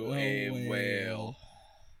to a whale.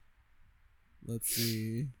 Let's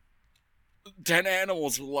see. 10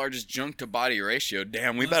 animals with the largest junk to body ratio.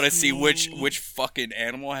 Damn, we about to see which fucking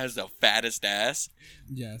animal has the fattest ass.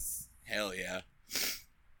 Yes. Hell yeah.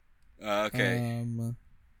 Okay.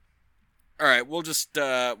 All right, we'll just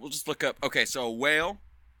look up. Okay, so a whale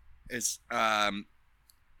is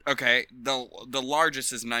okay. The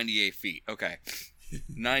largest is 98 feet. Okay,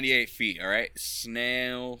 98 feet. All right.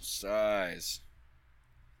 Snail size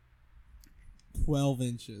 12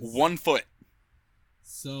 inches. 1 foot.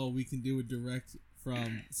 So we can do a direct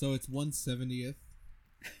from. So it's 1/70th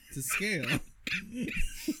to scale.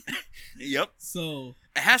 Yep. So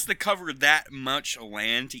it has to cover that much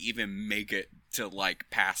land to even make it to, like,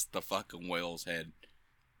 past the fucking whale's head.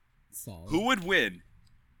 solid. Who would win?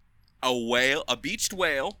 A beached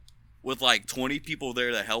whale with, like, 20 people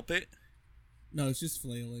there to help it? No, it's just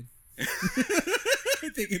flailing. I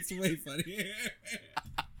think it's way funnier.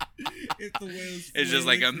 If the whale's It's just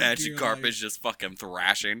like a flailing through magic your carpet life. just fucking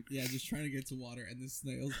thrashing. Yeah, just trying to get to water, and the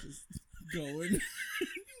snail's just going.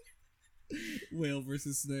 Whale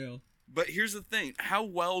versus snail. But here's the thing. How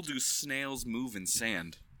well do snails move in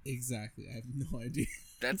sand? Exactly. I have no idea.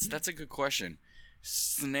 That's a good question.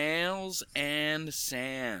 Snails and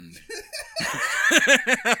sand.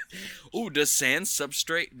 Ooh, does sand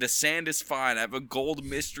substrate? The sand is fine. I have a gold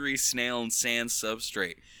mystery snail and sand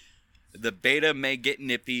substrate. The beta may get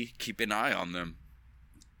nippy. Keep an eye on them.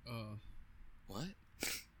 What?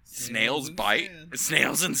 Snails and bite? sand.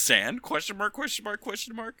 Snails in sand? Question mark, question mark,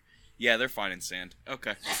 question mark? Yeah, they're fine in sand.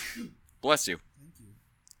 Okay. Bless you. Thank you.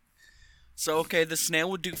 So, okay, the snail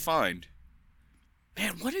would do fine.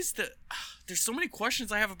 Man, what is the... There's so many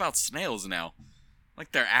questions I have about snails now.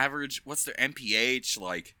 Like their average... What's their MPH?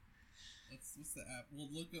 Like... What's the app? Well,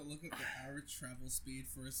 look at the average travel speed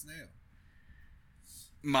for a snail.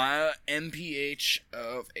 My MPH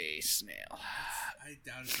of a snail. I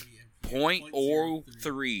doubt it's gonna be MPH.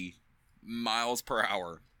 0.03 miles per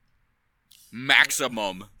hour.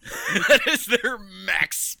 Maximum. That is their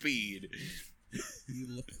max speed. You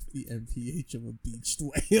look at the MPH of a beached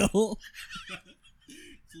whale.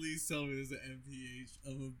 Please tell me there's an MPH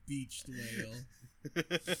of a beached whale.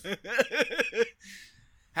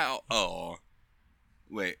 How? Oh.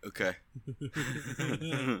 Wait, okay.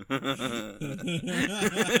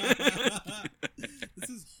 This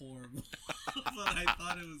is horrible. But I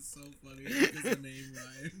thought it was so funny because the name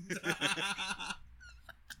rhymed.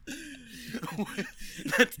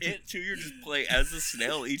 That's it too. You're just playing as a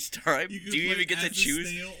snail each time. You can Do you play even get to as the choose?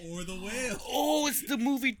 snail or the whale. Oh, it's the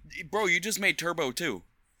movie, bro. You just made Turbo 2.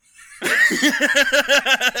 Is there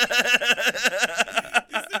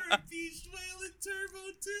a beached whale in Turbo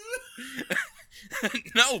 2?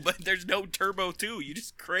 No, but there's no Turbo 2. You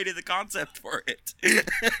just created the concept for it.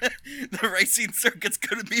 The racing circuit's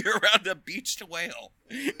gonna be around a beached whale.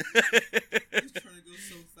 He's trying to go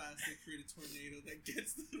so fast they create a tornado that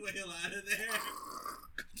gets the whale out of there.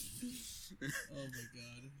 Oh my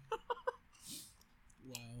god.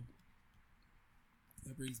 Wow.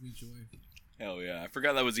 That brings me joy. Hell yeah. I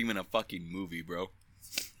forgot that was even a fucking movie, bro.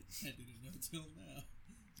 I didn't know till now.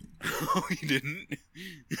 Oh, you didn't?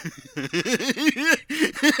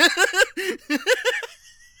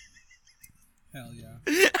 Hell yeah.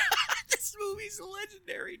 This movie's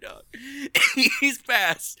legendary, dog. He's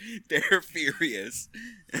fast. They're furious.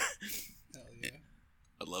 Hell yeah.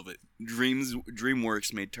 I love it.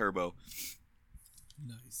 DreamWorks made Turbo.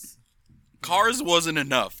 Nice. Cars wasn't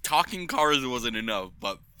enough. Talking cars wasn't enough,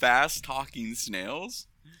 but fast talking snails?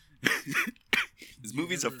 This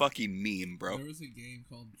movie's a fucking meme, bro. There was a game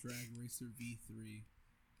called Drag Racer V3.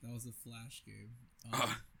 That was a Flash game.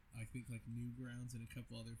 I think like Newgrounds and a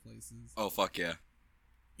couple other places. Oh, fuck yeah.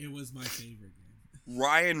 It was my favorite game.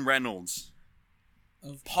 Ryan Reynolds.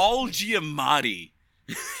 Of Paul Giamatti.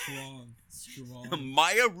 Strong.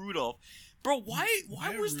 Maya Rudolph. Bro, why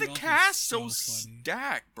Maya was the Rudolph cast is so so funny.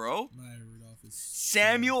 stacked, bro? Maya Rudolph is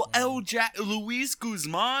Samuel so funny. L. Luis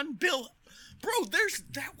Guzman, Bill. Bro, there's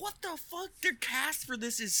that. What the fuck? Their cast for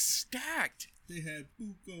this is stacked. They had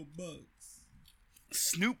Buko Bugs.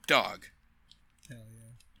 Snoop Dogg, Hell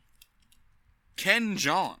yeah. Ken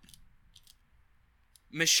Jeong,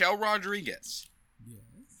 Michelle Rodriguez, Yes.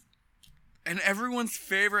 and everyone's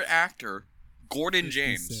favorite actor, Gordon 50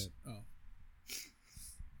 James, Cent. Oh.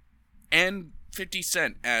 and 50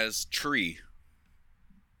 Cent as Tree.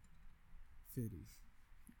 50.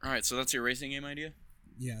 All right, so that's your racing game idea.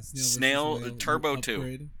 Yeah, Snail versus whale. Turbo You 2.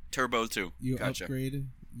 upgrade- Turbo 2. You Gotcha. upgrade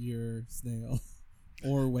your snail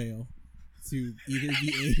or whale to either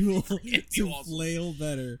be able to awesome. flail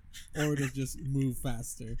better or to just move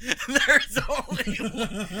faster. There's only one.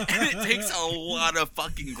 And it takes a lot of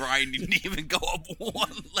fucking grinding to even go up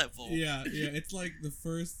one level. Yeah, it's like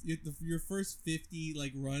your first 50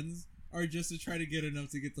 like runs are just to try to get enough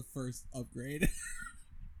to get the first upgrade.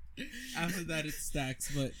 After that it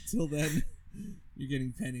stacks, but till then you're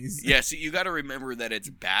getting pennies. Yeah, so you gotta remember that it's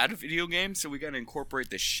bad video game, so we gotta incorporate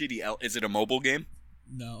the shitty is it a mobile game?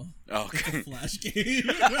 No. Oh, okay. It's a Flash game.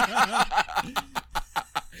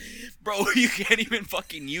 Bro, you can't even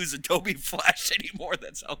fucking use Adobe Flash anymore.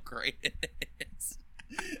 That's how great it is.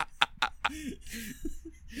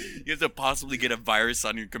 You have to possibly get a virus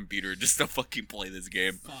on your computer just to fucking play this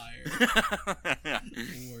game. Fire.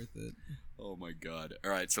 Worth it. Oh my god.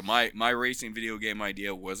 Alright, so my racing video game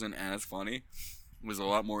idea wasn't as funny. It was a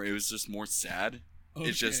lot more, it was just more sad. Okay.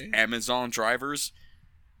 It's just Amazon drivers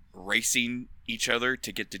racing each other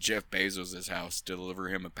to get to Jeff Bezos' house to deliver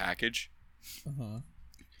him a package. Uh-huh.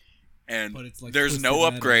 And But it's like there's no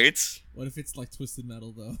Twisted Metal. upgrades. What if it's like Twisted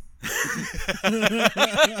Metal, though?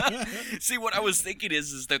 See, what I was thinking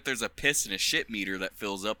is that there's a piss and a shit meter that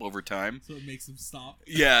fills up over time. So it makes them stop.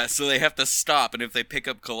 Yeah, so they have to stop, and if they pick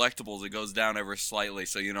up collectibles, it goes down ever slightly.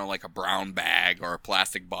 So, like a brown bag or a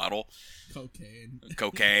plastic bottle. Cocaine.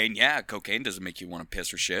 Cocaine, yeah, cocaine doesn't make you want to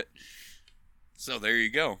piss or shit. So there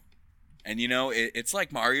you go. And it's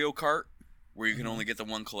like Mario Kart, where you can only get the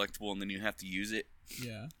one collectible and then you have to use it.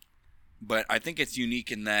 Yeah. But I think it's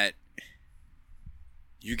unique in that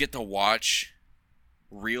you get to watch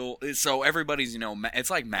real... So everybody's,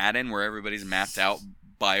 it's like Madden, where everybody's mapped out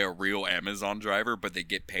by a real Amazon driver, but they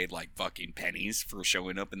get paid like fucking pennies for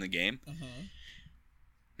showing up in the game.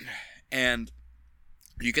 Uh-huh. And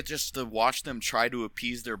you get just to watch them try to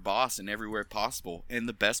appease their boss in every way possible. And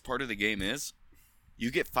the best part of the game is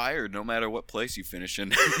you get fired no matter what place you finish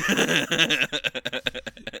in.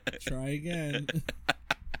 Try again.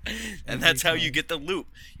 And that's how you get the loop.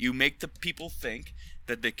 You make the people think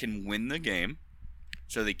that they can win the game,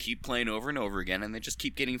 so they keep playing over and over again, and they just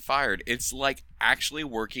keep getting fired. It's like actually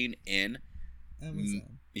working in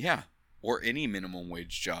Amazon. Yeah, or any minimum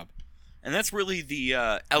wage job. And that's really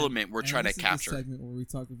the element we're trying to capture. This is the segment where we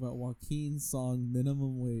talk about Joaquin's song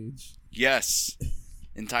 "Minimum Wage." Yes,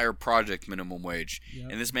 entire project minimum wage. Yep.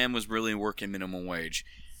 And this man was really working minimum wage.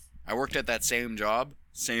 I worked at that same job,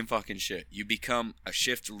 same fucking shit. You become a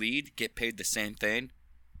shift lead, get paid the same thing,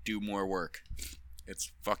 do more work.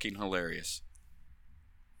 It's fucking hilarious.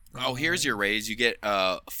 Oh, here's your raise. You get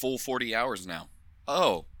full 40 hours now.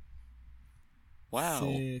 Oh.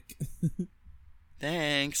 Wow. Sick.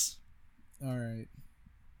 Thanks. All right.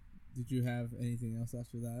 Did you have anything else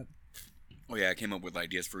after that? Oh yeah, I came up with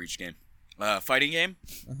ideas for each game. Fighting game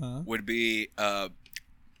would be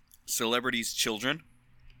Celebrities' Children.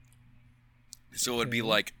 So it would be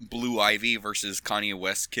like Blue Ivy versus Kanye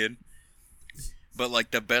West kid. But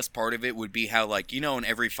like the best part of it would be how like, in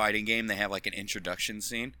every fighting game they have like an introduction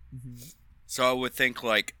scene. Mm-hmm. So I would think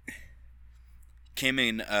like Kim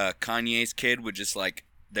and Kanye's kid would just like,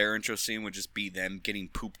 their intro scene would just be them getting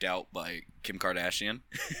pooped out by Kim Kardashian.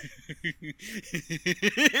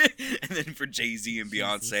 And then for Jay-Z and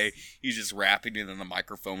Beyonce, he's just rapping and then the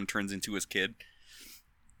microphone turns into his kid.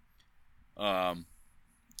 All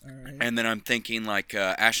right. And then I'm thinking like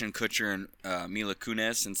Ashton Kutcher and Mila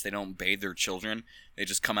Kunis, since they don't bathe their children, they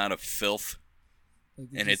just come out of filth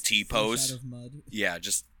in a T-pose. Out of mud. Yeah,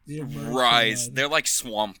 just They're rise. mud. They're like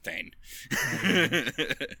Swamp Thing.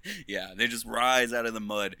 Yeah, they just rise out of the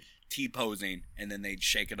mud, T-posing, and then they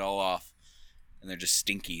shake it all off. And they're just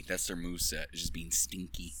stinky. That's their moveset, it's just being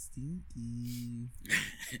stinky. Stinky.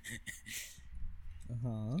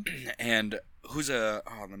 Uh-huh. And who's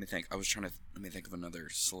let me think. Let me think of another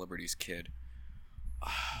celebrity's kid.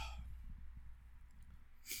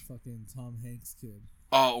 Fucking Tom Hanks kid.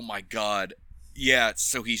 Oh my god. Yeah,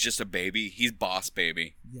 so he's just a baby. He's Boss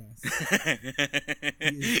Baby. Yes. He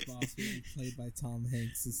is Boss Baby, played by Tom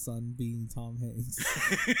Hanks, his son being Tom Hanks.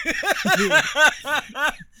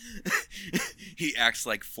 He acts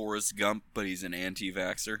like Forrest Gump, but he's an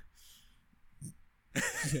anti-vaxxer.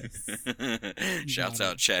 Yes. Shouts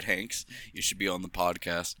out Chet Hanks. You should be on the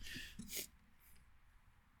podcast.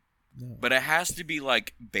 No. But it has to be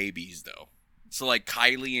like babies though. So like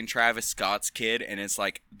Kylie and Travis Scott's kid, and it's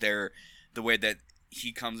like the way that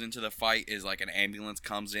he comes into the fight is like an ambulance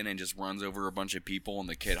comes in and just runs over a bunch of people, and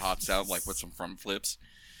the kid hops out like with some front flips.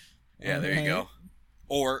 Yeah, there you go.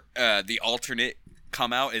 Or the alternate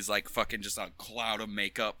come out is like fucking just a cloud of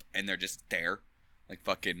makeup, and they're just there, like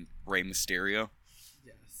fucking Rey Mysterio.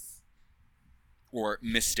 Yes. Or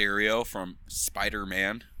Mysterio from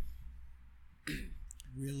Spider-Man.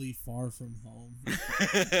 Really far from home.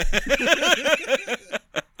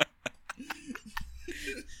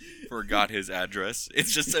 Forgot his address.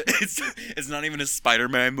 It's just it's not even a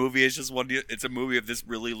Spider-Man movie. It's just it's a movie of this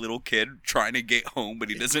really little kid trying to get home, but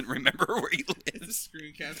he doesn't remember where he lives. It's a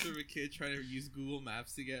screen capture of a kid trying to use Google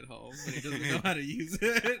Maps to get home, but he doesn't know how to use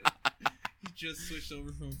it. He just switched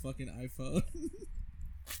over from fucking iPhone.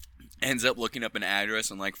 Ends up looking up an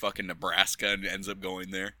address in like fucking Nebraska and ends up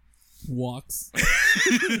going there. Walks.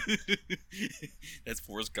 That's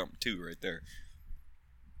Forrest Gump 2 right there.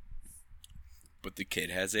 But the kid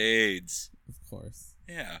has AIDS. Of course.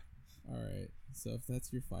 Yeah. Alright, so if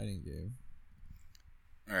that's your fighting game.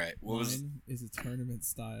 Alright, Mine is a tournament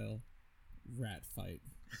style rat fight.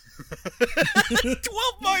 12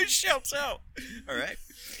 Mars shouts out. All right.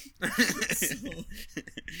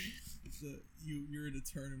 So, you're in a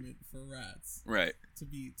tournament for rats. Right. To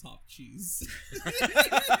be top cheese.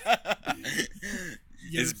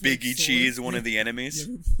 Is Biggie Cheese one of the enemies?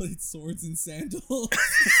 You ever played Swords and Sandals?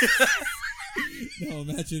 No,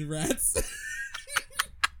 imagine rats.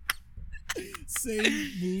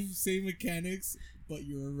 Same move, same mechanics, but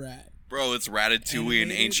you're a rat. Bro, it's Ratatouille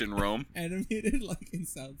in ancient Rome. Animated like in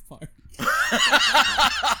South Park.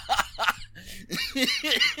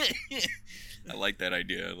 I like that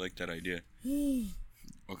idea.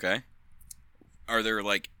 Okay. Are there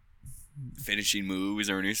like finishing moves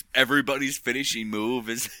or everybody's finishing move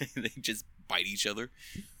is they just bite each other?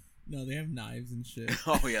 No, they have knives and shit.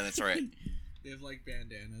 Oh yeah, that's right. They have like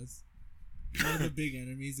bandanas. One of the big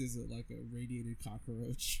enemies is like a radiated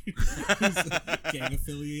cockroach who's gang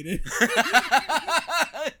affiliated.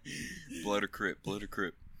 Blood or Crip.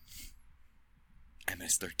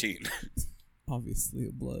 MS-13. Obviously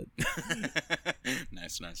a blood.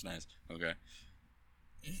 Nice. Okay.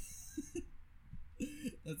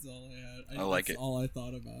 That's all I had. I like it. That's all I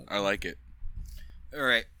thought about. I like it. All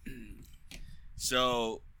right.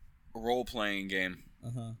 So, role-playing game.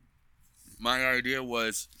 Uh-huh. My idea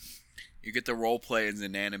was you get to role-play as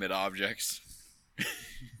inanimate objects,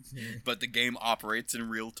 but the game operates in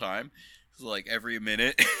real time. So, like, every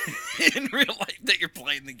minute in real life that you're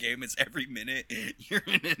playing the game is every minute you're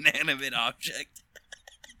an inanimate object.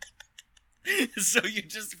 So you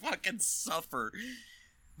just fucking suffer.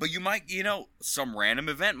 But you might, some random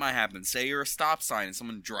event might happen. Say you're a stop sign and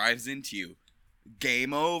someone drives into you.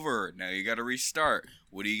 Game over. Now you gotta restart.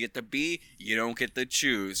 What do you get to be? You don't get to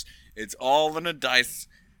choose. It's all in a dice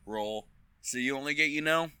roll. So you only get,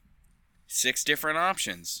 6 different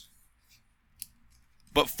options.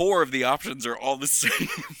 But 4 of the options are all the same.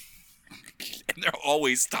 And they're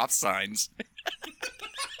always stop signs.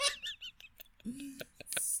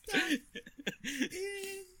 Stop in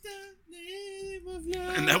the name of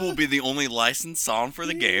love. And that will be the only licensed song for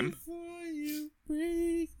the game. You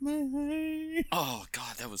break my heart. Oh,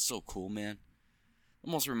 God, that was so cool, man.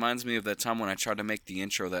 Almost reminds me of that time when I tried to make the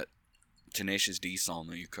intro that Tenacious D song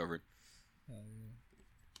that you covered. Oh, yeah.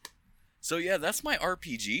 So, yeah, that's my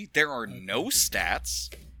RPG. There are no stats.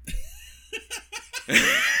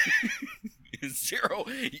 0.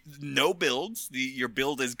 No builds. Your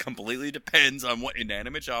build is completely depends on what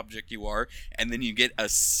inanimate object you are. And then you get a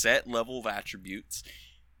set level of attributes.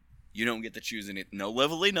 You don't get to choose it. No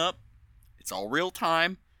leveling up. It's all real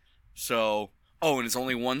time. So, and it's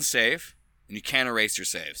only one save. And you can't erase your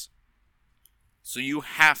saves. So you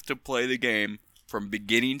have to play the game from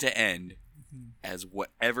beginning to end as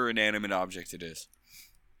whatever inanimate object it is.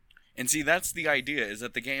 And see, that's the idea, is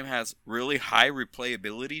that the game has really high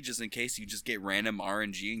replayability just in case you just get random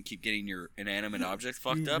RNG and keep getting your inanimate object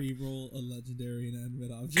fucked up. You reroll a legendary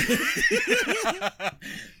inanimate object.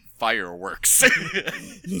 Fireworks.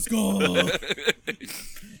 Let's go.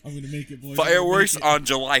 I'm going to make it, boys. Fireworks on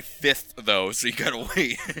July 5th, though, so you gotta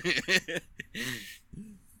wait.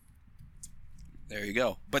 There you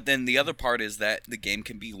go. But then the other part is that the game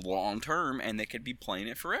can be long-term, and they could be playing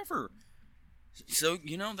it forever. So,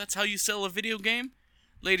 that's how you sell a video game.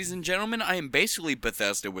 Ladies and gentlemen, I am basically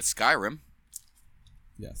Bethesda with Skyrim.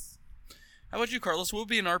 Yes. How about you, Carlos? What would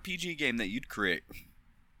be an RPG game that you'd create?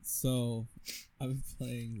 So, I've been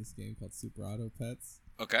playing this game called Super Auto Pets.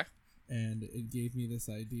 Okay. And it gave me this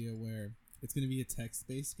idea where it's going to be a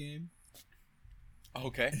text-based game.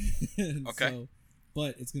 Okay. Okay.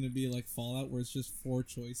 But it's going to be like Fallout where it's just 4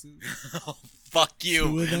 choices. Oh, fuck you.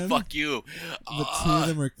 2 of them, fuck you. But 2 of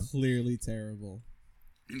them are clearly terrible.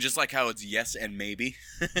 Just like how it's yes and maybe.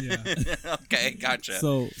 Yeah. Okay, gotcha.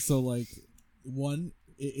 So like, one,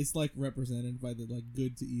 it's like represented by the like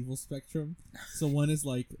good to evil spectrum. So one is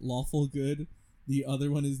like lawful good, the other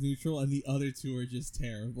one is neutral, and the other 2 are just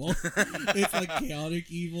terrible. It's like chaotic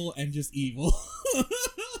evil and just evil.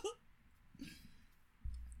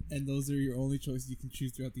 And those are your only choices you can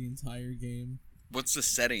choose throughout the entire game. What's the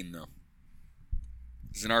setting, though?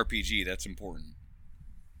 It's an RPG. That's important.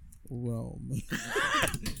 Rome.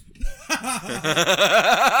 I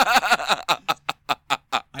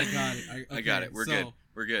got it. I got it. We're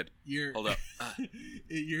good. Hold up.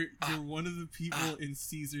 You're one of the people in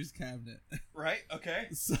Caesar's cabinet. Right? Okay.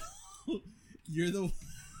 So you're the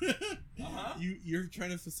you're trying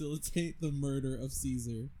to facilitate the murder of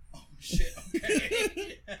Caesar. Oh shit!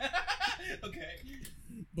 Okay. Okay.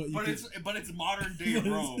 But it's modern day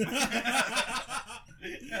Rome.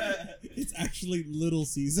 It's actually Little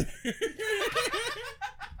Caesar.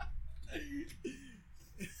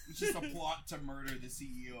 just a plot to murder the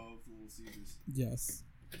CEO of Little Caesars. Yes.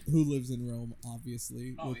 Who lives in Rome,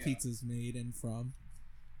 obviously, Oh, where yeah. pizza's made and from.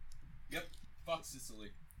 Yep. Fuck Sicily.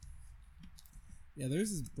 Yeah, there's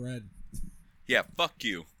his bread. Yeah, fuck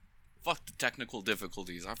you. Fuck the technical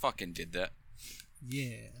difficulties. I fucking did that.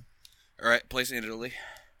 Yeah. Alright, place in Italy.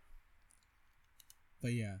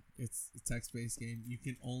 But yeah, it's a text-based game. You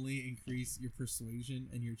can only increase your persuasion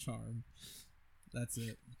and your charm. That's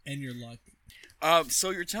it. And your luck. So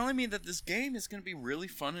you're telling me that this game is going to be really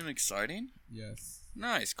fun and exciting? Yes.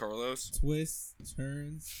 Nice, Carlos. Twists,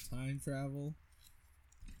 turns, time travel.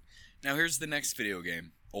 Now here's the next video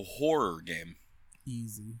game. A horror game.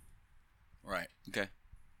 Easy. Right, okay.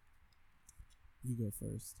 You go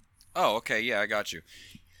first. Oh, okay, yeah, I got you.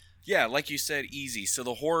 Yeah, like you said, easy. So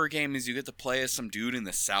the horror game is you get to play as some dude in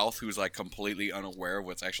the South who's like completely unaware of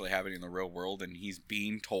what's actually happening in the real world, and he's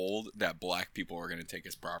being told that black people are going to take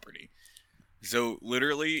his property. So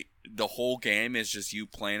literally, the whole game is just you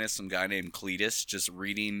playing as some guy named Cletus, just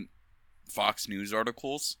reading Fox News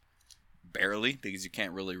articles. Barely, because you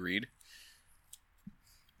can't really read.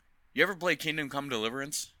 You ever play Kingdom Come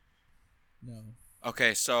Deliverance? No.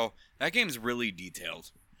 Okay, so that game's really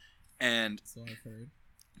detailed. And So I've heard.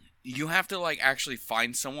 you have to like actually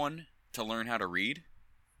find someone to learn how to read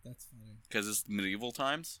That's funny. because it's medieval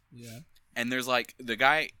times. Yeah. And there's like the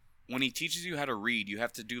guy when he teaches you how to read, you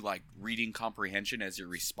have to do like reading comprehension as your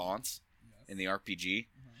response Yes. in the RPG.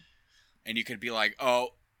 Uh-huh. And you could be like, "Oh,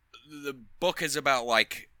 the book is about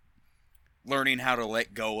like learning how to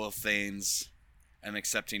let go of things and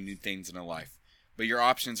accepting new things in a life." But your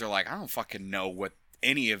options are like, "I don't fucking know what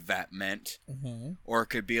any of that meant." Uh-huh. Or it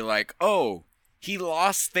could be like, "Oh, he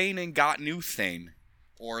lost Thane and got new Thane."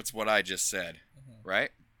 Or it's what I just said, Uh-huh.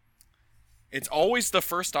 right? It's always the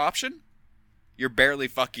first option. You're barely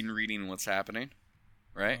fucking reading what's happening,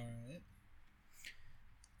 right? Alright.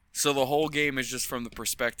 So the whole game is just from the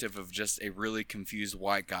perspective of just a really confused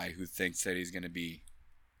white guy who thinks that he's going to be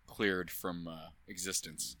cleared from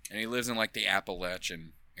existence. And he lives in like the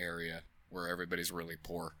Appalachian area where everybody's really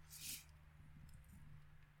poor.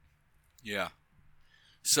 Yeah.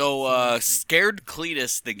 So, Scared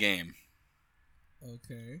Cletus the game.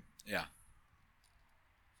 Okay. Yeah.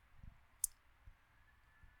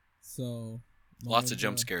 So Lots of mine's,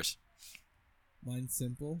 jump scares. Mine's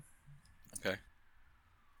simple. Okay.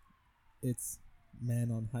 It's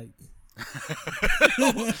Man on Hike.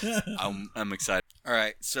 I'm excited. All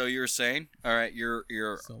right, so you were saying, all right, your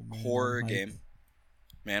So, Man horror on Hike. game,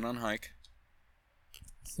 Man on Hike.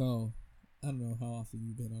 So, I don't know how often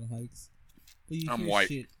you've been on hikes, but you I'm hear white.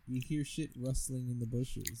 shit. You hear shit rustling in the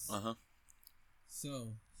bushes. Uh-huh.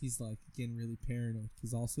 So he's like getting really paranoid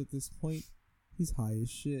because also at this point he's high as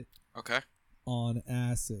shit Okay. on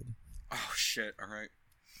acid. Oh shit! All right.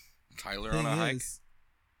 Tyler Thing on a hike. is,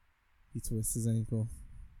 he twists his ankle,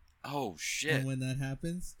 Oh shit! and when that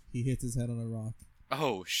happens, he hits his head on a rock.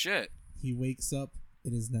 Oh shit! He wakes up.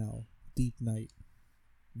 It is now deep night,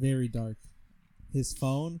 very dark. His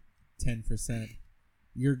phone, 10%.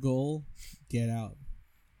 Your goal, get out.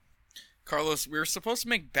 Carlos, we were supposed to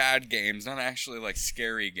make bad games, not actually like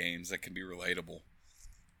scary games that can be relatable.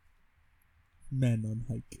 Men on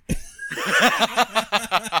hike.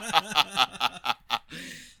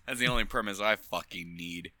 That's the only premise I fucking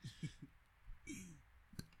need.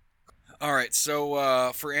 All right,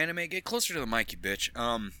 so for anime, get closer to the mic, you bitch.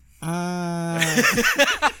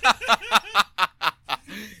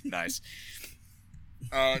 Nice.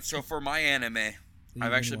 So for my anime,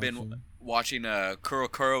 I've actually been watching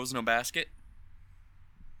Kuroko's no Basket,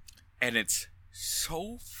 and it's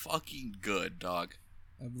so fucking good, dog.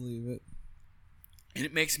 I believe it. And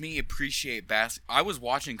it makes me appreciate I was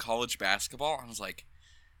watching college basketball, and I was like,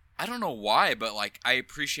 I don't know why, but like I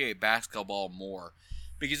appreciate basketball more.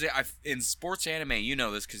 Because in sports anime, you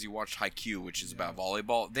know this because you watched Haikyuu, which is about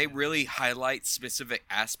volleyball. They really highlight specific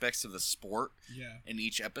aspects of the sport in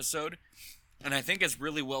each episode. And I think it's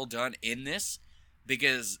really well done in this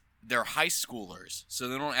because they're high schoolers. So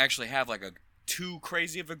they don't actually have like a too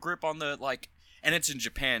crazy of a grip on the like... And it's in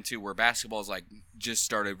Japan too, where basketball is like just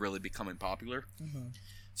started really becoming popular. Uh-huh.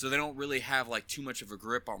 So they don't really have like too much of a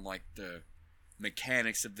grip on like the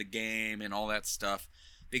mechanics of the game and all that stuff.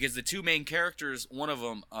 Because the two main characters, one of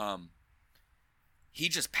them, he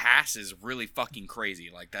just passes really fucking crazy.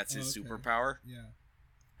 Like that's his superpower. Yeah.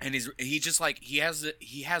 And he just like he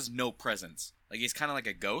has no presence. Like he's kind of like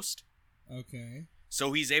a ghost. Okay.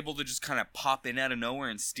 So he's able to just kind of pop in out of nowhere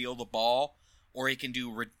and steal the ball, or he can do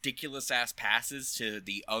ridiculous ass passes to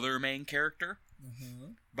the other main character.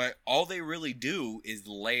 Uh-huh. But all they really do is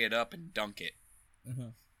lay it up and dunk it.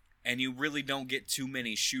 Uh-huh. And you really don't get too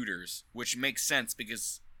many shooters, which makes sense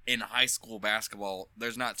because in high school basketball,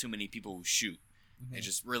 there's not too many people who shoot. Uh-huh. They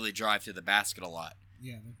just really drive to the basket a lot.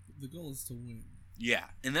 Yeah, the goal is to win. Yeah,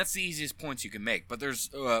 and that's the easiest points you can make. But there's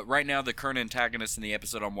right now the current antagonist in the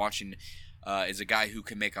episode I'm watching is a guy who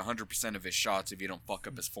can make 100% of his shots if you don't fuck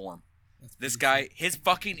up his form. That's This pretty guy, sick. his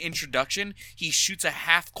fucking introduction, he shoots a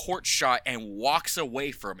half-court shot and walks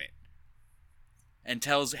away from it. And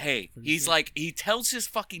tells, hey, Pretty he's sick. like, he tells his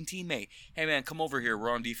fucking teammate, hey man, come over here,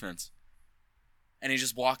 we're on defense. And he's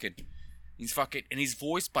just walking. And he's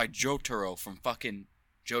voiced by Jotaro from fucking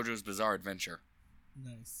JoJo's Bizarre Adventure.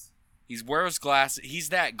 Nice. He wears glasses. He's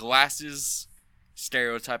that glasses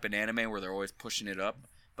stereotype in anime where they're always pushing it up.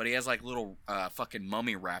 But he has like little fucking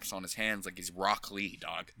mummy wraps on his hands like he's Rock Lee,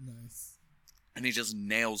 dog. Nice. And he just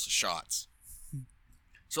nails shots.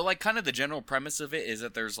 So like kind of the general premise of it is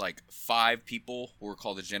that there's like 5 people who are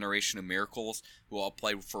called the Generation of Miracles who all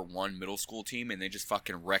play for one middle school team and they just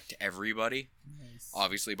fucking wrecked everybody, Nice.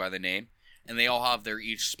 obviously by the name. And they all have their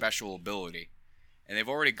each special ability. And they've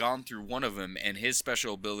already gone through one of them, and his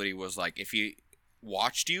special ability was like if he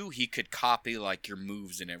watched you, he could copy like your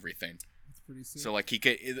moves and everything. That's pretty sick. So like he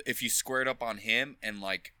could, if you squared up on him and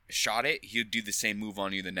like shot it, he'd do the same move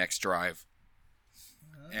on you the next drive.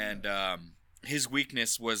 And his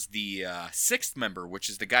weakness was the 6th member, which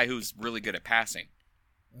is the guy who's really good at passing.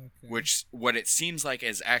 Okay. Which what it seems like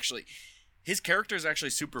is actually his character is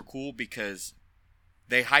actually super cool because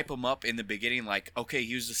they hype him up in the beginning like, okay,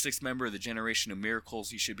 he was the 6th member of the Generation of Miracles.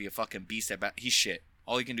 He should be a fucking beast at he's shit.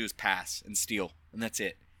 All he can do is pass and steal, and that's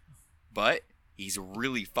it. But he's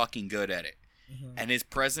really fucking good at it. Uh-huh. And his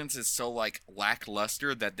presence is so like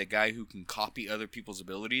lackluster that the guy who can copy other people's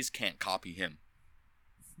abilities can't copy him.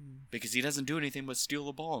 Because he doesn't do anything but steal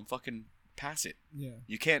the ball and fucking pass it. Yeah.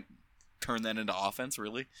 You can't turn that into offense,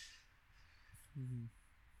 really. Mm-hmm.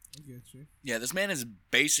 I get you. Yeah, this man is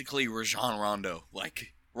basically Rajon Rondo.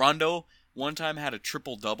 Like, Rondo one time had a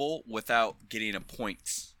triple-double without getting a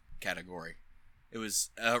points category. It was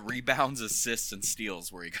rebounds, assists, and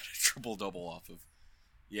steals where he got a triple-double off of.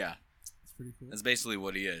 Yeah, It's pretty cool. that's basically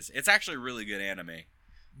what he is. It's actually really good anime.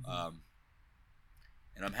 Mm-hmm.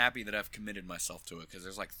 And I'm happy that I've committed myself to it because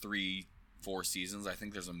there's like 3-4 seasons. I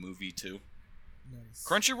think there's a movie too. Nice.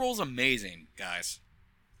 Crunchyroll's amazing, guys.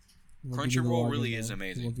 Won't give me the Crunchyroll login, really is though.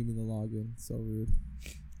 amazing. Won't give me the login. So rude.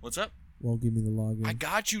 What's up? Won't give me the login. I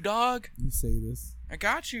got you, dog. You say this. I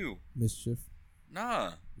got you. Mischief.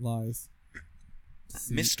 Nah. Lies.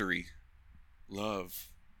 Deceit. Mystery. Love.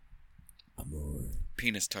 Amor.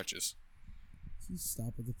 Penis touches. Can you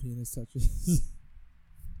stop with the penis touches?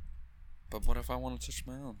 But what if I want to touch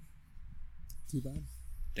my own? Too bad.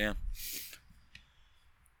 Damn.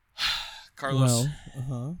 Carlos, Well,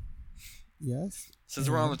 uh-huh. Yes? since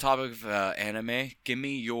we're on the topic of anime, give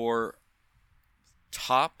me your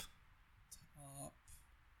top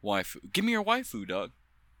waifu. Give me your waifu, dog.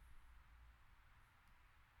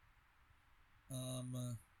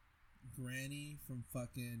 Granny from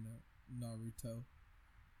fucking Naruto.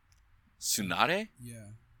 Tsunade? Yeah.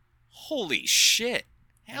 Holy shit.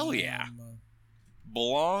 Hell yeah.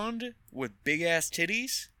 Blonde with big ass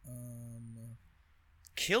titties?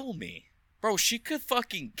 Kill me. Bro, she could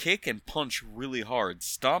fucking kick and punch really hard.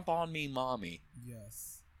 Stomp on me, mommy.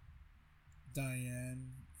 Yes.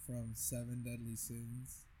 Diane from Seven Deadly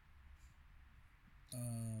Sins.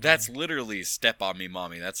 That's literally step on me,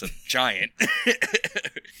 mommy. That's a giant.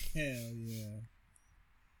 Hell yeah.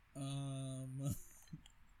 I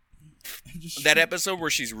just That episode where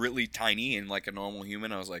she's really tiny and like a normal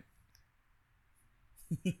human, I was like,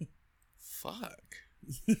 fuck.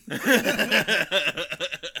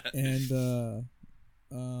 And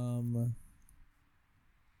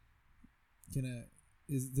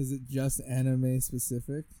does it just anime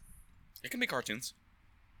specific? It can be cartoons.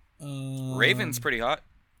 Raven's pretty hot.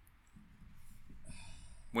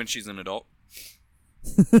 When she's an adult.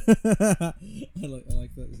 I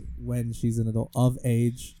like that when she's an adult of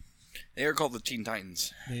age. They are called the Teen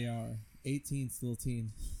Titans. They are 18, still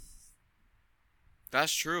teen.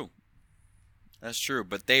 That's true. That's true.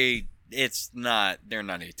 But they're not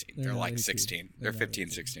 18. They're not like 18. 16. They're They're not 15,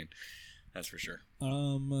 18. 16. That's for sure.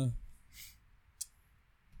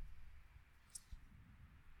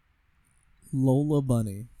 Lola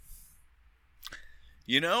Bunny.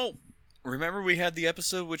 You know, remember we had the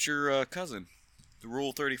episode with your cousin? The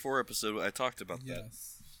Rule 34 episode. I talked about that.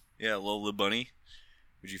 Yes. Yeah, Lola Bunny.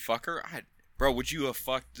 Would you fuck her? Bro, would you have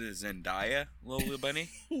fucked Zendaya, Lola Bunny?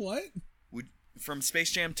 What? From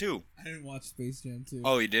Space Jam 2. I didn't watch Space Jam 2.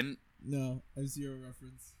 Oh, you didn't? No, I have zero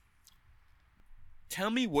reference. Tell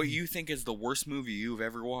me what you think is the worst movie you've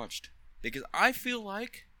ever watched. Because I feel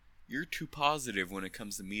like you're too positive when it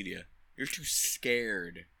comes to media. You're too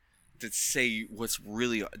scared to say what's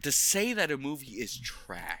really... To say that a movie is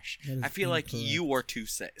trash. That is I feel like incorrect. you are too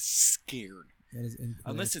scared. That is incorrect.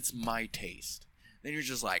 Unless it's my taste. Then you're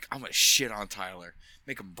just like, I'm going to shit on Tyler.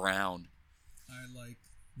 Make him brown. I like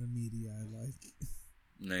the media I like.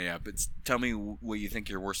 No, yeah, but tell me what you think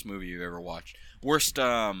your worst movie you've ever watched. Worst,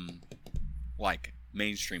 like,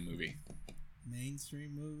 mainstream movie.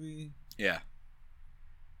 Mainstream movie? Yeah.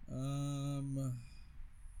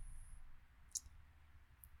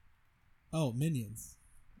 Oh, Minions.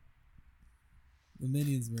 The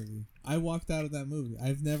Minions movie. I walked out of that movie.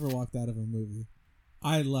 I've never walked out of a movie.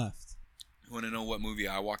 I left. You want to know what movie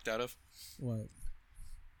I walked out of? What?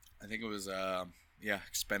 I think it was,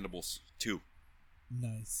 Expendables 2.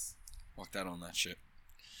 Nice. Walked out on that shit.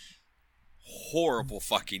 Horrible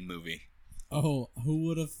fucking movie. Oh, who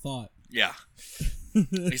would have thought? Yeah.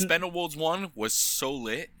 Expendables 1 was so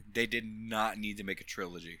lit, they did not need to make a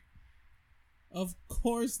trilogy. Of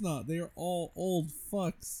course not. They are all old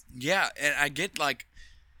fucks. Yeah, and I get like...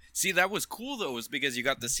 See, that was cool though, is because you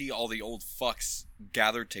got to see all the old fucks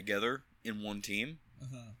gathered together in one team.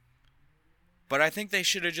 Uh-huh. But I think they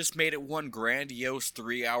should have just made it one grandiose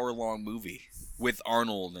 3-hour-long movie with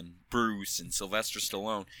Arnold and Bruce and Sylvester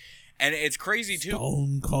Stallone. And it's crazy too.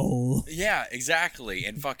 Stone Cold. Yeah, exactly.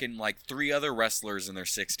 And fucking like 3 other wrestlers in their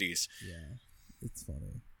 60s. Yeah, it's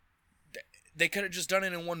funny. They could have just done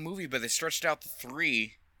it in one movie, but they stretched out to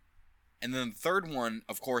 3. And then the third one,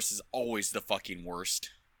 of course, is always the fucking worst.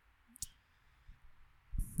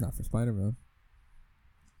 Not for Spider-Man.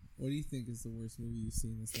 What do you think is the worst movie you've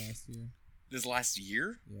seen this last year? This last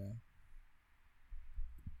year? Yeah.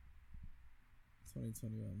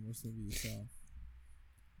 2021. Worst movie you saw?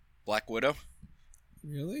 Black Widow?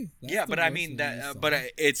 Really? That's Yeah, the but I worst mean, movie you saw.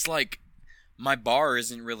 it's like, my bar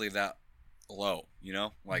isn't really that low, you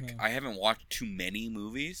know? Like, Uh-huh. I haven't watched too many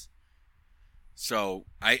movies. So,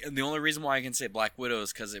 the only reason why I can say Black Widow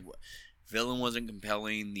is because villain wasn't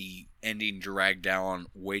compelling, the ending dragged down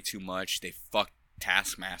way too much, they fucked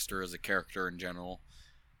Taskmaster as a character in general.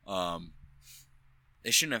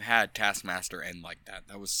 They shouldn't have had Taskmaster end like that.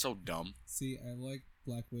 That was so dumb. See, I like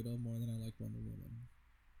Black Widow more than I like Wonder Woman.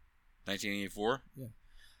 1984? Yeah.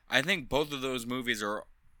 I think both of those movies are...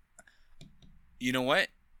 You know what?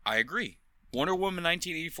 I agree. Wonder Woman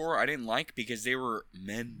 1984 I didn't like because they were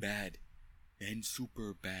men bad. Men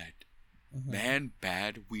super bad. Uh-huh. Man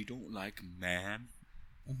bad, we don't like man.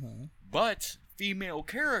 Uh-huh. But female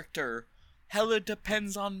character hella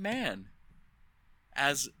depends on man.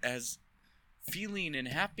 As feeling and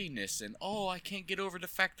happiness and, oh, I can't get over the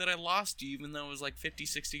fact that I lost you even though it was like 50,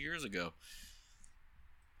 60 years ago.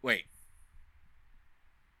 Wait.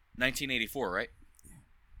 1984, right?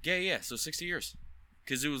 Yeah, so 60 years.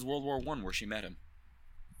 Because it was World War I where she met him.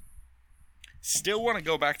 Still want to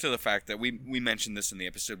go back to the fact that we mentioned this in the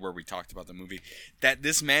episode where we talked about the movie, that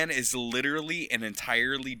this man is literally an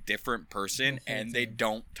entirely different person, and they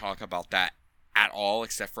don't talk about that at all,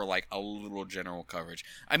 except for like a little general coverage.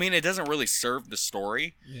 I mean, it doesn't really serve the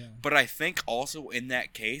story, Yeah. but I think also in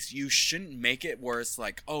that case, you shouldn't make it where it's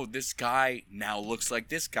like, oh, this guy now looks like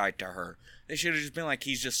this guy to her. They should have just been like,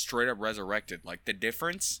 he's just straight up resurrected. Like, the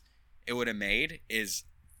difference it would have made is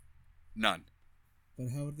none. But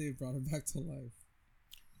how would they have brought him back to life?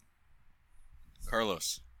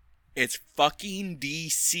 Carlos, it's fucking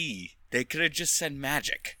DC. They could have just said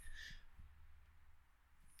magic.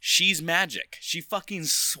 She's magic. She fucking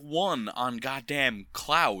swung on goddamn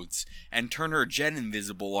clouds and turned her jet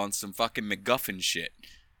invisible on some fucking MacGuffin shit.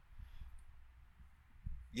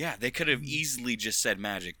 Yeah, they could have easily just said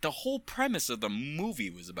magic. The whole premise of the movie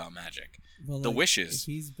was about magic. But, The like, wishes. If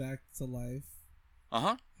he's back to life,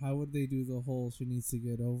 Uh-huh. how would they do the whole she needs to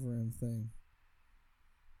get over him thing?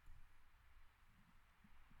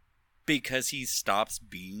 Because he stops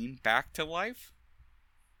being back to life?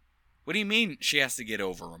 What do you mean she has to get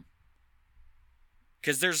over him?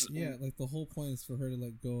 Because there's... Yeah, like the whole point is for her to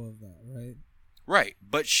let go of that, right? Right,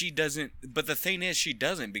 but she doesn't... But the thing is, she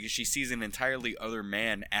doesn't, because she sees an entirely other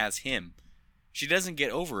man as him. She doesn't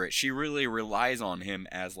get over it. She really relies on him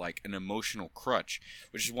as, like, an emotional crutch.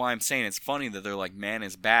 Which is why I'm saying it's funny that they're like, man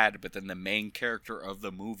is bad, but then the main character of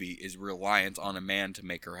the movie is reliant on a man to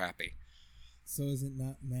make her happy. So is it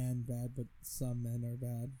not man bad, but some men are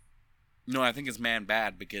bad? No, I think it's man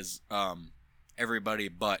bad because everybody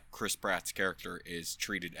but Chris Pratt's character is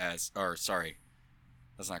treated as... Or, sorry.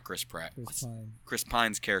 That's not Chris Pratt. Chris Pine. Chris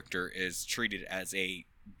Pine's character is treated as a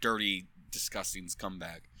dirty, disgusting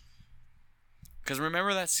scumbag. Because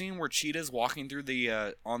remember that scene where Cheetah's walking through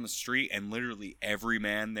the on the street and literally every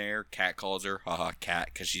man there, Cat calls her, haha, Cat,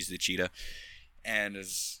 because she's the cheetah, and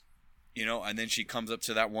is You know, and then she comes up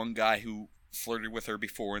to that one guy who flirted with her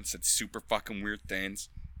before and said super fucking weird things.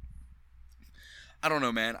 I don't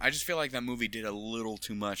know, man. I just feel like that movie did a little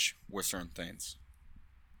too much with certain things.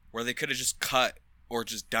 Where they could have just cut or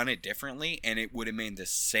just done it differently and it would have made the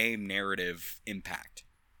same narrative impact.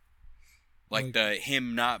 Like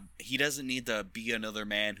he doesn't need to be another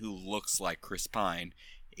man who looks like Chris Pine.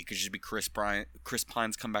 It could just be Chris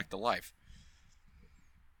Pine's come back to life.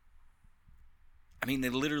 I mean, they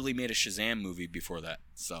literally made a Shazam movie before that,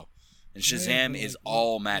 so. And Shazam is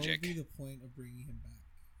all magic. What would be the point of bringing him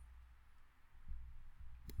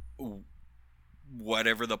back?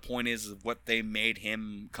 Whatever the point is of what they made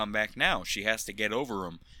him come back now. She has to get over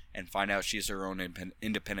him and find out she's her own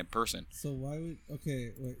independent person. So why would...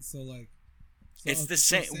 Okay, wait, so like... It's the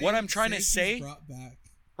same... What I'm trying to say... Brought back,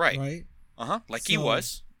 right. Right? Uh-huh, like he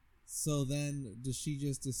was. So then, does she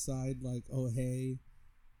just decide, like, oh, hey,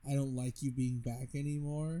 I don't like you being back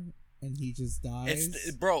anymore? And he just dies?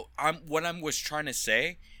 What I was trying to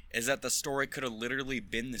say is that the story could have literally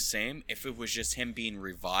been the same if it was just him being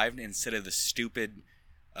revived instead of the stupid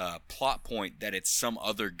plot point that it's some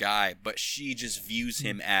other guy, but she just views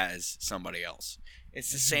him as somebody else.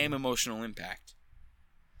 It's the same emotional impact.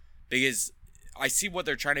 Because I see what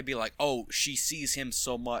they're trying to be like, oh, she sees him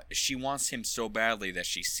so much, she wants him so badly that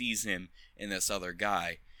she sees him in this other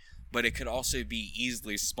guy. But it could also be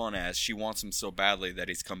easily spun as she wants him so badly that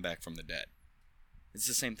he's come back from the dead. It's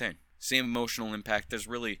the same thing. Same emotional impact. There's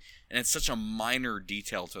really... And it's such a minor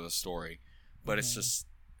detail to the story. But it's just...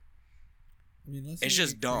 I mean, let's it's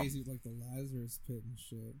just dumb. Crazy with, like, the Lazarus pit and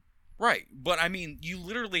shit. Right. But, I mean, you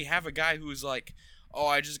literally have a guy who's like, oh,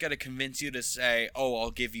 I just got to convince you to say, oh,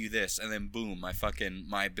 I'll give you this. And then, boom, my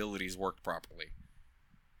abilities worked properly.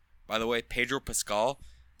 By the way, Pedro Pascal,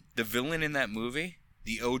 the villain in that movie...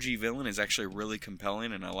 The OG villain is actually really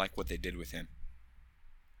compelling, and I like what they did with him.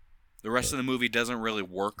 The rest of the movie doesn't really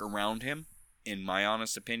work around him, in my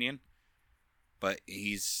honest opinion. But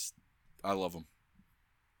I love him.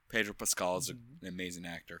 Pedro Pascal is an amazing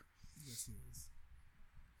actor. Yes, he is.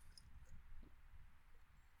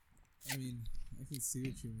 I mean, I can see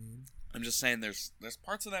what you mean. I'm just saying, there's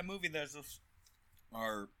parts of that movie that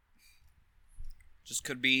just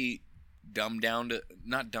could be dumbed down to,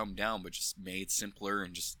 not dumbed down, but just made simpler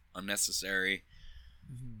and just unnecessary.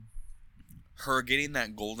 Mm-hmm. Her getting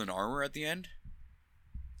that golden armor at the end,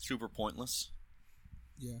 super pointless.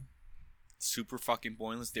 Yeah. Super fucking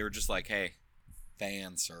pointless. They were just like, hey,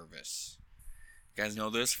 fan service. You guys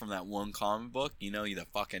know this from that one comic book? You know, the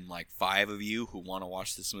fucking like 5 of you who want to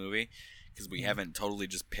watch this movie, because we haven't totally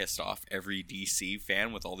just pissed off every DC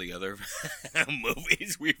fan with all the other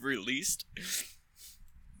movies we've released.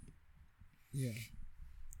 Yeah.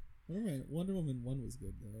 Wonder Woman 1 was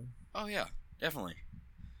good, though. Oh, yeah. Definitely.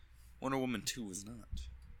 Wonder Woman 2 was not.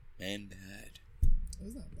 And bad. It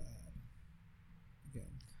was not bad.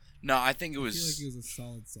 Again. No, I think it was... I feel like it was a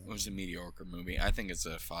solid 7. It was a mediocre movie. I think it's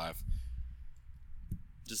a 5.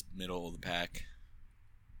 Just middle of the pack.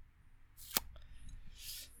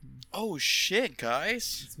 Oh, shit,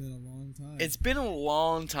 guys. It's been a long time. It's been a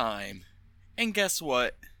long time. And guess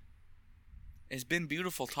what? It's been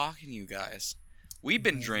beautiful talking to you guys. We've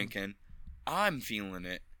been drinking. I'm feeling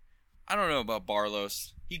it. I don't know about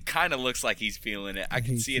Barlos. He kind of looks like he's feeling it. I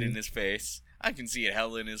can see it in his face. I can see it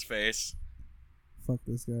hella in his face. Fuck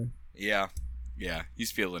this guy. Yeah. Yeah,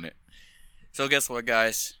 he's feeling it. So guess what,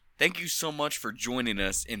 guys? Thank you so much for joining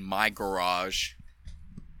us in my garage.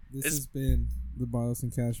 This has been the Barlos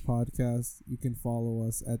and Cash podcast. You can follow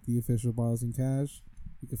us at the official Barlos and Cash.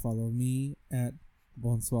 You can follow me at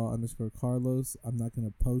Bonsoir_Carlos. I'm not going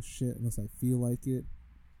to post shit unless I feel like it.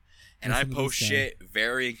 And I post shit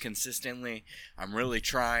very inconsistently. I'm really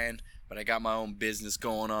trying, but I got my own business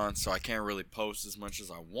going on, so I can't really post as much as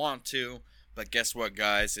I want to. But guess what,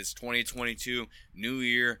 guys? It's 2022, new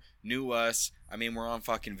year, new us. I mean, we're on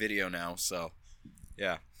fucking video now, so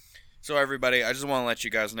yeah. So everybody, I just want to let you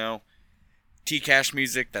guys know, T-Cash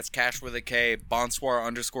Music, that's Cash with a K,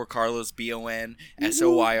 Bonsoir_Carlos,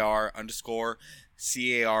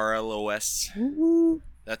 BONSOIR_CARLOS.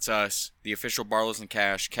 That's us, the official Barlos and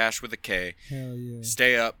Cash with a K. Hell yeah.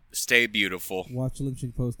 Stay up, stay beautiful. Watch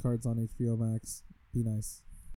Lynching Postcards on HBO Max. Be nice.